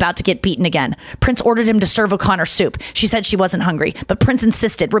child about to get beaten again. Prince ordered him to serve O'Connor soup. She said she wasn't hungry, but Prince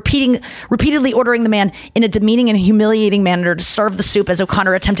insisted, repeatedly ordering the man in a demeaning and humiliating manner to serve the soup as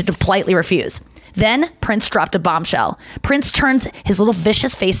O'Connor attempted to politely refuse. Then Prince dropped a bombshell. Prince turns his little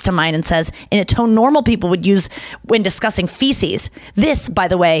vicious face to mine and says, in a tone normal people would use when discussing feces, "This, by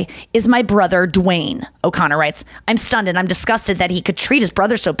the way, is my brother Dwayne." O'Connor writes, "I'm stunned and I'm disgusted that he could treat his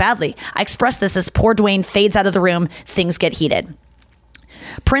brother so badly. I express this as poor Dwayne fades out of the room. Things get heated."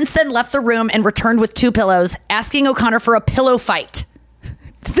 Prince then left the room and returned with 2 pillows, asking O'Connor for a pillow fight.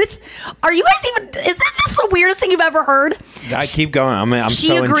 Is this the weirdest thing you've ever heard? I keep going. I'm she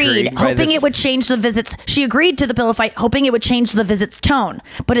so agreed, intrigued by hoping this. it would change the visits. She agreed to the pillow fight, hoping it would change the visit's tone.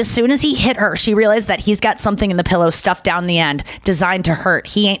 But as soon as he hit her, she realized that he's got something in the pillow stuffed down the end, designed to hurt.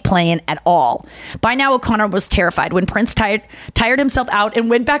 He ain't playing at all. By now, O'Connor was terrified. When Prince tired himself out and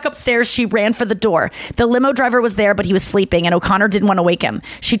went back upstairs, she ran for the door. The limo driver was there, but he was sleeping, and O'Connor didn't want to wake him.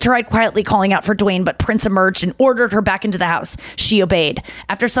 She tried quietly calling out for Dwayne, but Prince emerged and ordered her back into the house. She obeyed.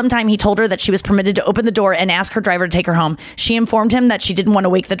 After some time, he told her that she was permitted to open the door and ask her driver to take her home. She informed him that she didn't want to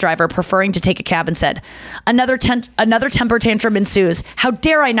wake the driver, preferring to take a cab, and said, Another temper tantrum ensues. "How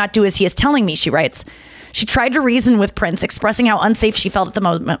dare I not do as he is telling me," she writes. She tried to reason with Prince, expressing how unsafe she felt at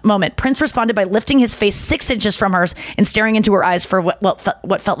the moment. Prince responded by lifting his face 6 inches from hers and staring into her eyes for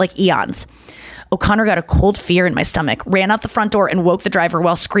what felt like eons. O'Connor got a cold fear in my stomach, ran out the front door, and woke the driver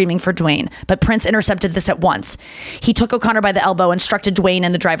while screaming for Dwayne. But Prince intercepted this at once. He took O'Connor by the elbow and instructed Dwayne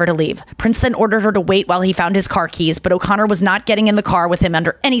and the driver to leave. Prince then ordered her to wait while he found his car keys, but O'Connor was not getting in the car with him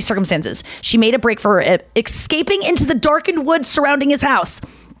under any circumstances. She made a break for escaping into the darkened woods surrounding his house.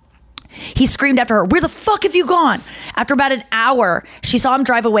 He screamed after her, "Where the fuck have you gone?" After about an hour, she saw him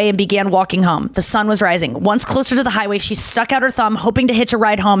drive away and began walking home. The sun was rising. Once closer to the highway, she stuck out her thumb, hoping to hitch a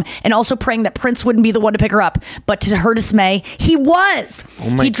ride home and also praying that Prince wouldn't be the one to pick her up. But to her dismay, he was.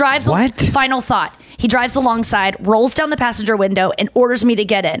 He drives. Final thought. He drives alongside, rolls down the passenger window, and orders me to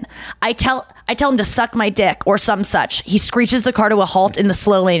get in. I tell him to suck my dick or some such. He screeches the car to a halt in the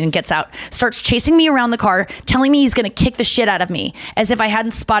slow lane and gets out. Starts chasing me around the car, telling me he's going to kick the shit out of me, as if I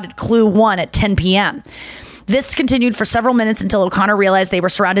hadn't spotted Clue 1 at 10 p.m. This continued for several minutes until O'Connor realized they were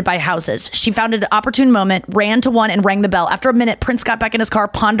surrounded by houses. She found an opportune moment, ran to one, and rang the bell. After a minute, Prince got back in his car,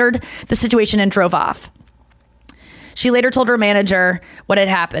 pondered the situation, and drove off. She later told her manager what had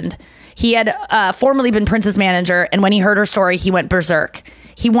happened. He had formerly been Prince's manager, and when he heard her story, he went berserk.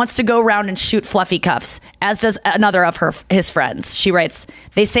 He wants to go around and shoot fluffy cuffs, as does another of his friends. She writes,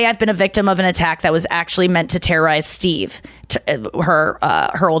 "They say I've been a victim of an attack that was actually meant to terrorize Steve, her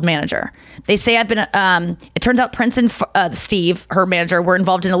old manager. They say I've been." It turns out Prince and Steve, her manager, were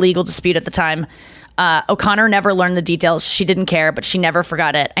involved in a legal dispute at the time. O'Connor never learned the details. She didn't care, but she never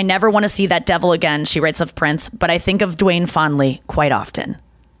forgot it. "I never want to see that devil again," she writes of Prince, "but I think of Dwayne fondly quite often."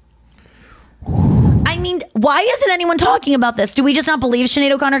 I mean, why isn't anyone talking about this? Do we just not believe Sinead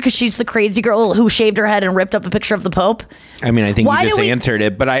O'Connor because she's the crazy girl who shaved her head and ripped up a picture of the Pope? I mean, I think you just answered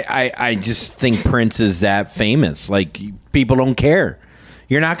it, but I just think Prince is that famous. Like, people don't care.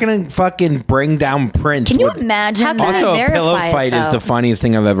 You're not going to fucking bring down Prince. Can you imagine that? Also, a pillow fight is the funniest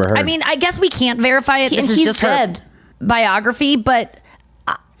thing I've ever heard. I mean, I guess we can't verify it. This is just her biography, but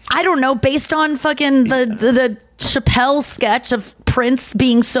I don't know. Based on fucking the Chappelle sketch of Prince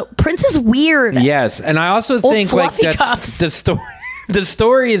being Prince is weird. Yes, and I also think like that's the story. The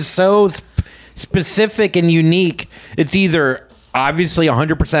story is so specific and unique. It's either obviously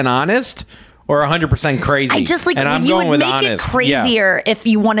 100% honest or 100% crazy. I just like, and I'm you going would with make honest. it crazier if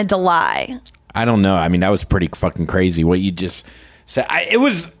you wanted to lie. I don't know. I mean, that was pretty fucking crazy what you just said. It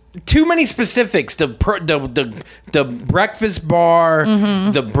was too many specifics. The breakfast bar,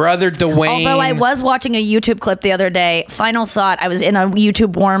 the brother Dwayne. Although I was watching a YouTube clip the other day, final thought, I was in a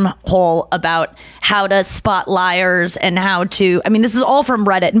YouTube wormhole about how to spot liars and how to, I mean, this is all from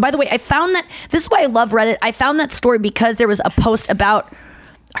Reddit. And by the way, I found that, this is why I love Reddit. I found that story because there was a post about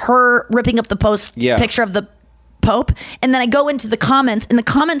her ripping up the picture of the Pope. And then I go into the comments, and the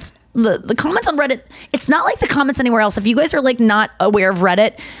comments on Reddit, it's not like the comments anywhere else. If you guys are like not aware of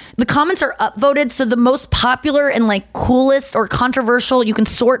Reddit, the comments are upvoted. So the most popular and like coolest or controversial, you can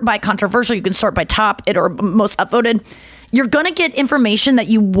sort by controversial, you can sort by top it or most upvoted. You're going to get information that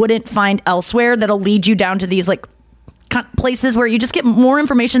you wouldn't find elsewhere that'll lead you down to these like places where you just get more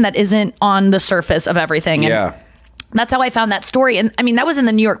information that isn't on the surface of everything. Yeah. And that's how I found that story. And I mean, that was in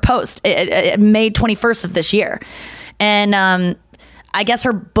the New York Post, May 21st of this year. And I guess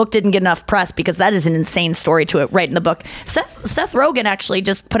her book didn't get enough press because that is an insane story to it right in the book. Seth Rogen actually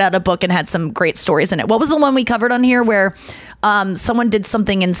just put out a book and had some great stories in it. What was the one we covered on here where someone did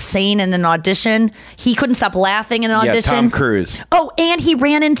something insane in an audition? He couldn't stop laughing in an audition. Yeah, Tom Cruise. Oh, and he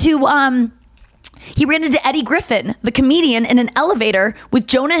ran into Eddie Griffin, the comedian, in an elevator with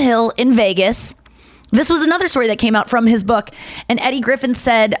Jonah Hill in Vegas. This was another story that came out from his book. And Eddie Griffin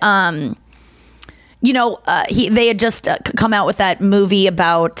said, they had just come out with that movie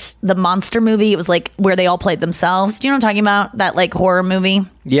about the monster movie. It was like where they all played themselves. Do you know what I'm talking about? That like horror movie?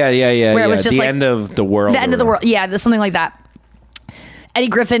 Yeah. Where it was just the like, end of the world. The end of the world. Yeah, something like that. Eddie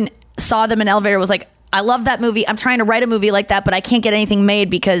Griffin saw them in an elevator, was like, I love that movie. I'm trying to write a movie like that, but I can't get anything made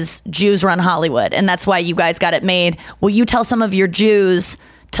because Jews run Hollywood. And that's why you guys got it made. Will you tell some of your Jews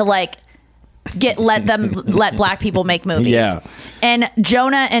to like let black people make movies? Yeah. And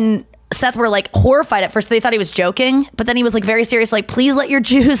Jonah and Seth were like horrified at first. They thought he was joking, but then he was like very serious, like, please let your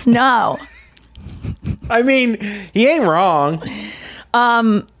Jews know. I mean, he ain't wrong.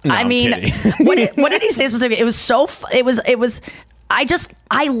 No, I mean, what did he say specifically? It was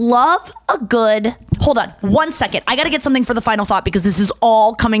I love a good, hold on 1 second. I got to get something for the final thought because this is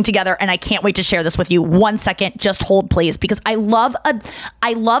all coming together and I can't wait to share this with you. 1 second, just hold please, because I love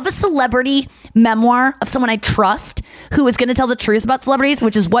a celebrity memoir of someone I trust who is going to tell the truth about celebrities,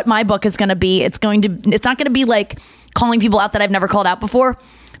 which is what my book is going to be. It's not going to be like calling people out that I've never called out before,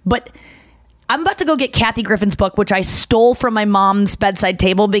 but I'm about to go get Kathy Griffin's book, which I stole from my mom's bedside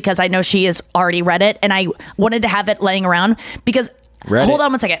table because I know she has already read it and I wanted to have it laying around because hold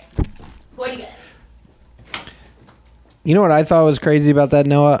on 1 second. What do you get? You know what I thought was crazy about that,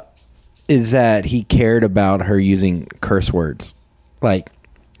 Noah? Is that he cared about her using curse words. Like,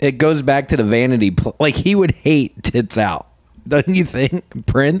 it goes back to the vanity. Like, he would hate tits out. Don't you think,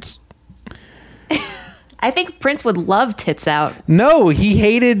 Prince? I think Prince would love tits out. No, he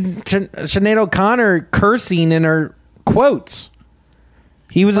hated Sinead O'Connor cursing in her quotes.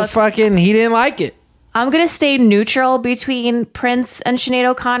 He was he didn't like it. I'm going to stay neutral between Prince and Sinead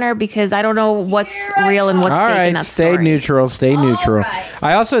O'Connor because I don't know what's real and what's fake in that story. Stay neutral. Stay neutral. Right.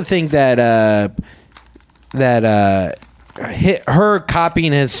 I also think that her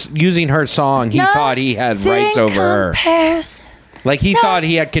copying using her song, he thought he had rights over her. Like he thought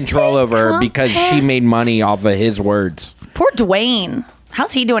he had control over her because she made money off of his words. Poor Dwayne.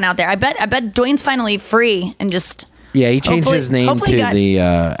 How's he doing out there? I bet Dwayne's finally free and just... Yeah, he changed his name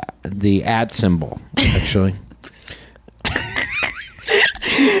to the @ symbol, actually.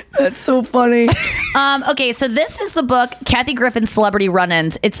 That's so funny. Okay, so this is the book, Kathy Griffin's Celebrity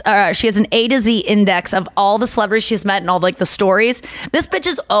Run-Ins. It's she has an A to Z index of all the celebrities she's met and all like the stories. This bitch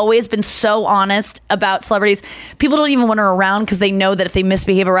has always been so honest about celebrities. People don't even want her around because they know that if they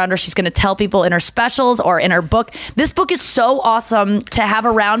misbehave around her, she's going to tell people in her specials or in her book. This book is so awesome to have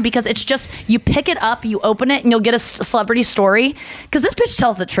around because it's just, you pick it up, you open it, and you'll get a celebrity story because this bitch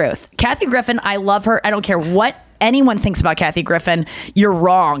tells the truth. Kathy Griffin, I love her. I don't care what anyone thinks about Kathy Griffin. You're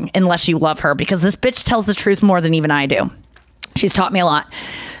wrong unless you love her because this bitch tells the truth more than even I do. She's taught me a lot.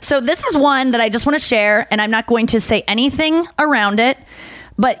 So this is one that I just want to share, and I'm not going to say anything around it,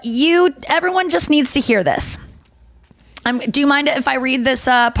 but everyone just needs to hear this. Do you mind if I read this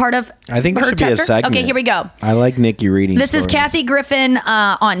part of I think her it should be a segment. Okay, here we go. I like Nikki reading This stories. is Kathy Griffin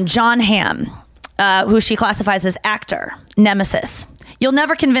on John Hamm, who she classifies as actor, nemesis. You'll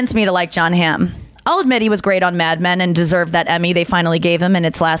never convince me to like John Hamm. I'll admit he was great on Mad Men and deserved that Emmy they finally gave him in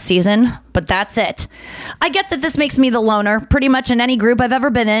its last season, but that's it. I get that this makes me the loner. Pretty much in any group I've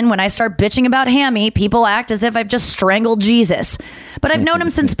ever been in, when I start bitching about Hammy, people act as if I've just strangled Jesus. But I've known him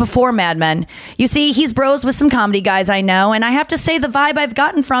since before Mad Men. You see, he's bros with some comedy guys I know, and I have to say the vibe I've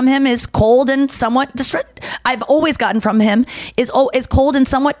gotten from him is cold and somewhat I've always gotten from him is cold and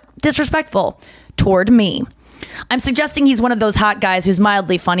somewhat disrespectful toward me. I'm suggesting he's one of those hot guys who's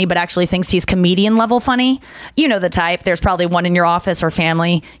mildly funny but actually thinks he's comedian level funny. You know the type. There's probably one in your office or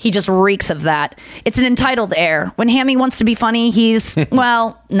family. He just reeks of that. It's an entitled air. When Hammy wants to be funny, he's,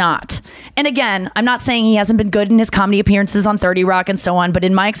 well, not. And again, I'm not saying he hasn't been good in his comedy appearances on 30 Rock and so on, but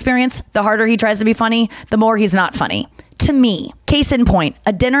in my experience, the harder he tries to be funny, the more he's not funny. To me, case in point,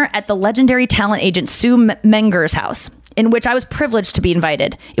 a dinner at the legendary talent agent Sue Menger's house, in which I was privileged to be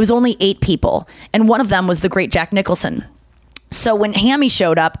invited. It was only 8 people, and one of them was the great Jack Nicholson. So when Hammy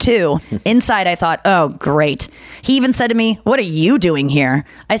showed up too, inside I thought, oh, great. He even said to me, what are you doing here?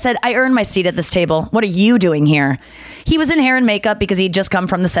 I said, I earned my seat at this table. What are you doing here? He was in hair and makeup because he'd just come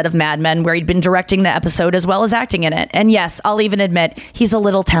from the set of Mad Men where he'd been directing the episode as well as acting in it. And yes, I'll even admit he's a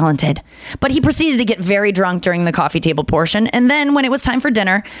little talented. But he proceeded to get very drunk during the coffee table portion. And then when it was time for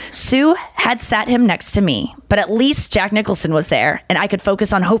dinner, Sue had sat him next to me. But at least Jack Nicholson was there, and I could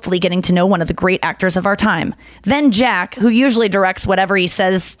focus on hopefully getting to know one of the great actors of our time. Then Jack, who usually directs whatever he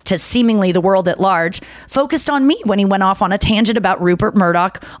says to seemingly the world at large, focused on me when he went off on a tangent about Rupert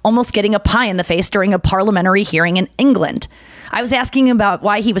Murdoch almost getting a pie in the face during a parliamentary hearing in England. I was asking him about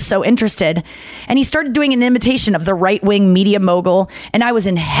why he was so interested, and he started doing an imitation of the right-wing media mogul, and I was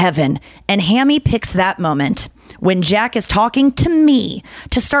in heaven. And Hammy picks that moment when Jack is talking to me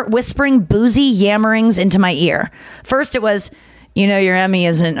to start whispering boozy yammerings into my ear. First it was, you know, your Emmy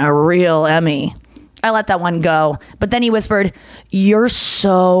isn't a real Emmy. I let that one go. But then he whispered, you're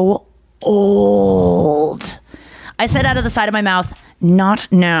so old. I said out of the side of my mouth, not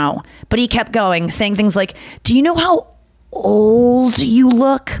now. But he kept going, saying things like, do you know how old you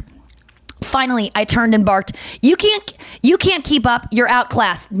look? Finally, I turned and barked, you can't keep up. You're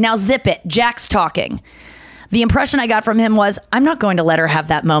outclassed. Now zip it. Jack's talking. The impression I got from him was, I'm not going to let her have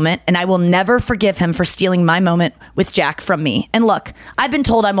that moment, and I will never forgive him for stealing my moment with Jack from me. And look, I've been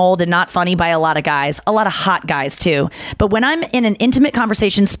told I'm old and not funny by a lot of guys, a lot of hot guys too. But when I'm in an intimate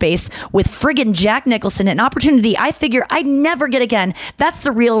conversation space with friggin' Jack Nicholson, an opportunity I figure I'd never get again, that's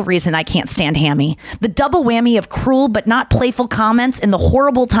the real reason I can't stand Hammy. The double whammy of cruel but not playful comments and the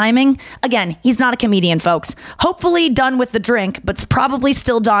horrible timing. Again, he's not a comedian, folks. Hopefully done with the drink, but probably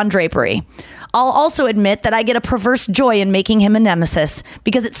still Don Drapery. I'll also admit that I get a perverse joy in making him a nemesis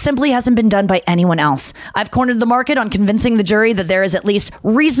because it simply hasn't been done by anyone else. I've cornered the market on convincing the jury that there is at least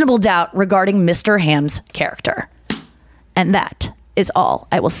reasonable doubt regarding Mr. Hamm's character. And that is all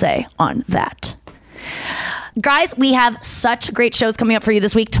I will say on that. Guys, we have such great shows coming up for you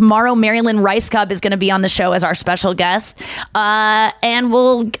this week. Tomorrow, Marilyn Rice Cub is going to be on the show as our special guest. And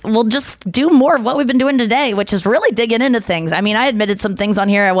we'll just do more of what we've been doing today, which is really digging into things. I mean, I admitted some things on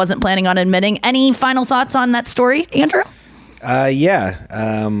here I wasn't planning on admitting. Any final thoughts on that story, Andrew?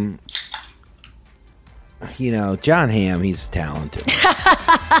 Yeah. You know, John Hamm, he's talented.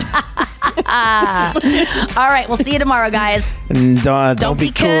 All right, we'll see you tomorrow, guys. And, don't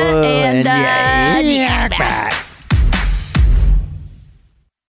be cool. And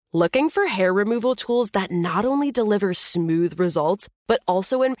Looking for hair removal tools that not only deliver smooth results, but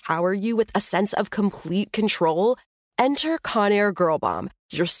also empower you with a sense of complete control? Enter Conair Girl Bomb,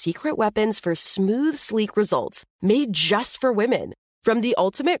 your secret weapons for smooth, sleek results, made just for women. From the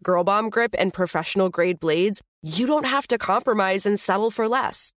ultimate Girl Bomb grip and professional grade blades, you don't have to compromise and settle for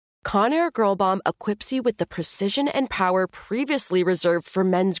less. Conair Girl Bomb equips you with the precision and power previously reserved for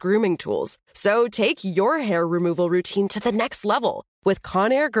men's grooming tools. So take your hair removal routine to the next level with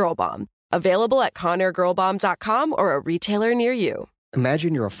Conair Girl Bomb. Available at ConairGirlBomb.com or a retailer near you.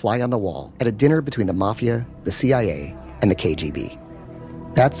 Imagine you're a fly on the wall at a dinner between the mafia, the CIA, and the KGB.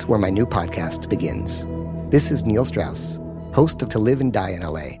 That's where my new podcast begins. This is Neil Strauss, host of To Live and Die in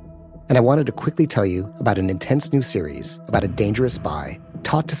LA. And I wanted to quickly tell you about an intense new series about a dangerous spy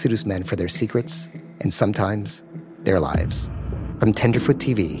taught to seduce men for their secrets and sometimes their lives. From Tenderfoot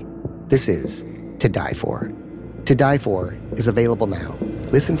TV, this is To Die For. To Die For is available now.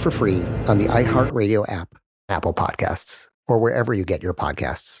 Listen for free on the iHeartRadio app, Apple Podcasts, or wherever you get your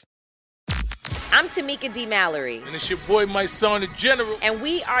podcasts. I'm Tamika D. Mallory. And it's your boy, my son, the General. And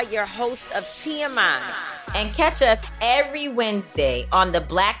we are your hosts of TMI. And catch us every Wednesday on the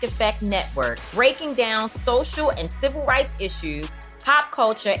Black Effect Network, breaking down social and civil rights issues, pop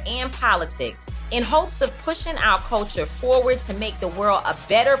culture, and politics in hopes of pushing our culture forward to make the world a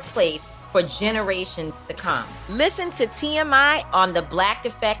better place for generations to come. Listen to TMI on the Black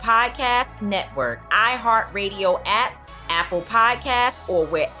Effect Podcast Network, iHeartRadio app, Apple Podcasts, or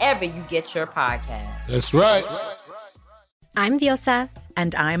wherever you get your podcasts. That's right. I'm Diosa.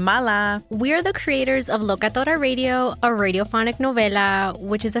 And I'm Mala. We're the creators of Locatora Radio, a radiophonic novela,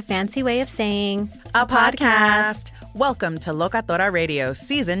 which is a fancy way of saying a podcast. Welcome to Locatora Radio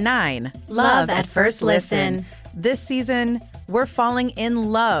Season 9. Love at First Listen. This season, we're falling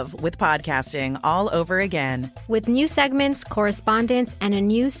in love with podcasting all over again. With new segments, correspondence, and a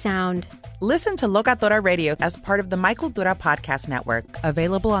new sound. Listen to Locatora Radio as part of the Michael Dura Podcast Network,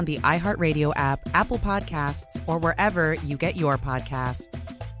 available on the iHeartRadio app, Apple Podcasts, or wherever you get your podcasts.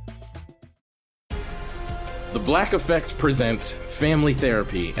 The Black Effect presents Family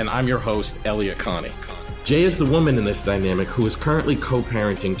Therapy, and I'm your host, Elia Connie. Jay is the woman in this dynamic who is currently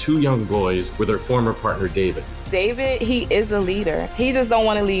co-parenting 2 young boys with her former partner, David. David, he is a leader. He just don't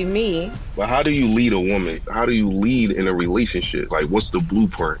want to leave me. But how do you lead a woman? How do you lead in a relationship? Like, what's the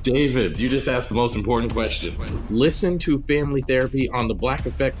blueprint? David, you just asked the most important question. Listen to Family Therapy on the Black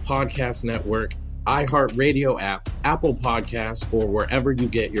Effect Podcast Network, iHeartRadio app, Apple Podcasts, or wherever you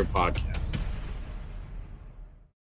get your podcasts.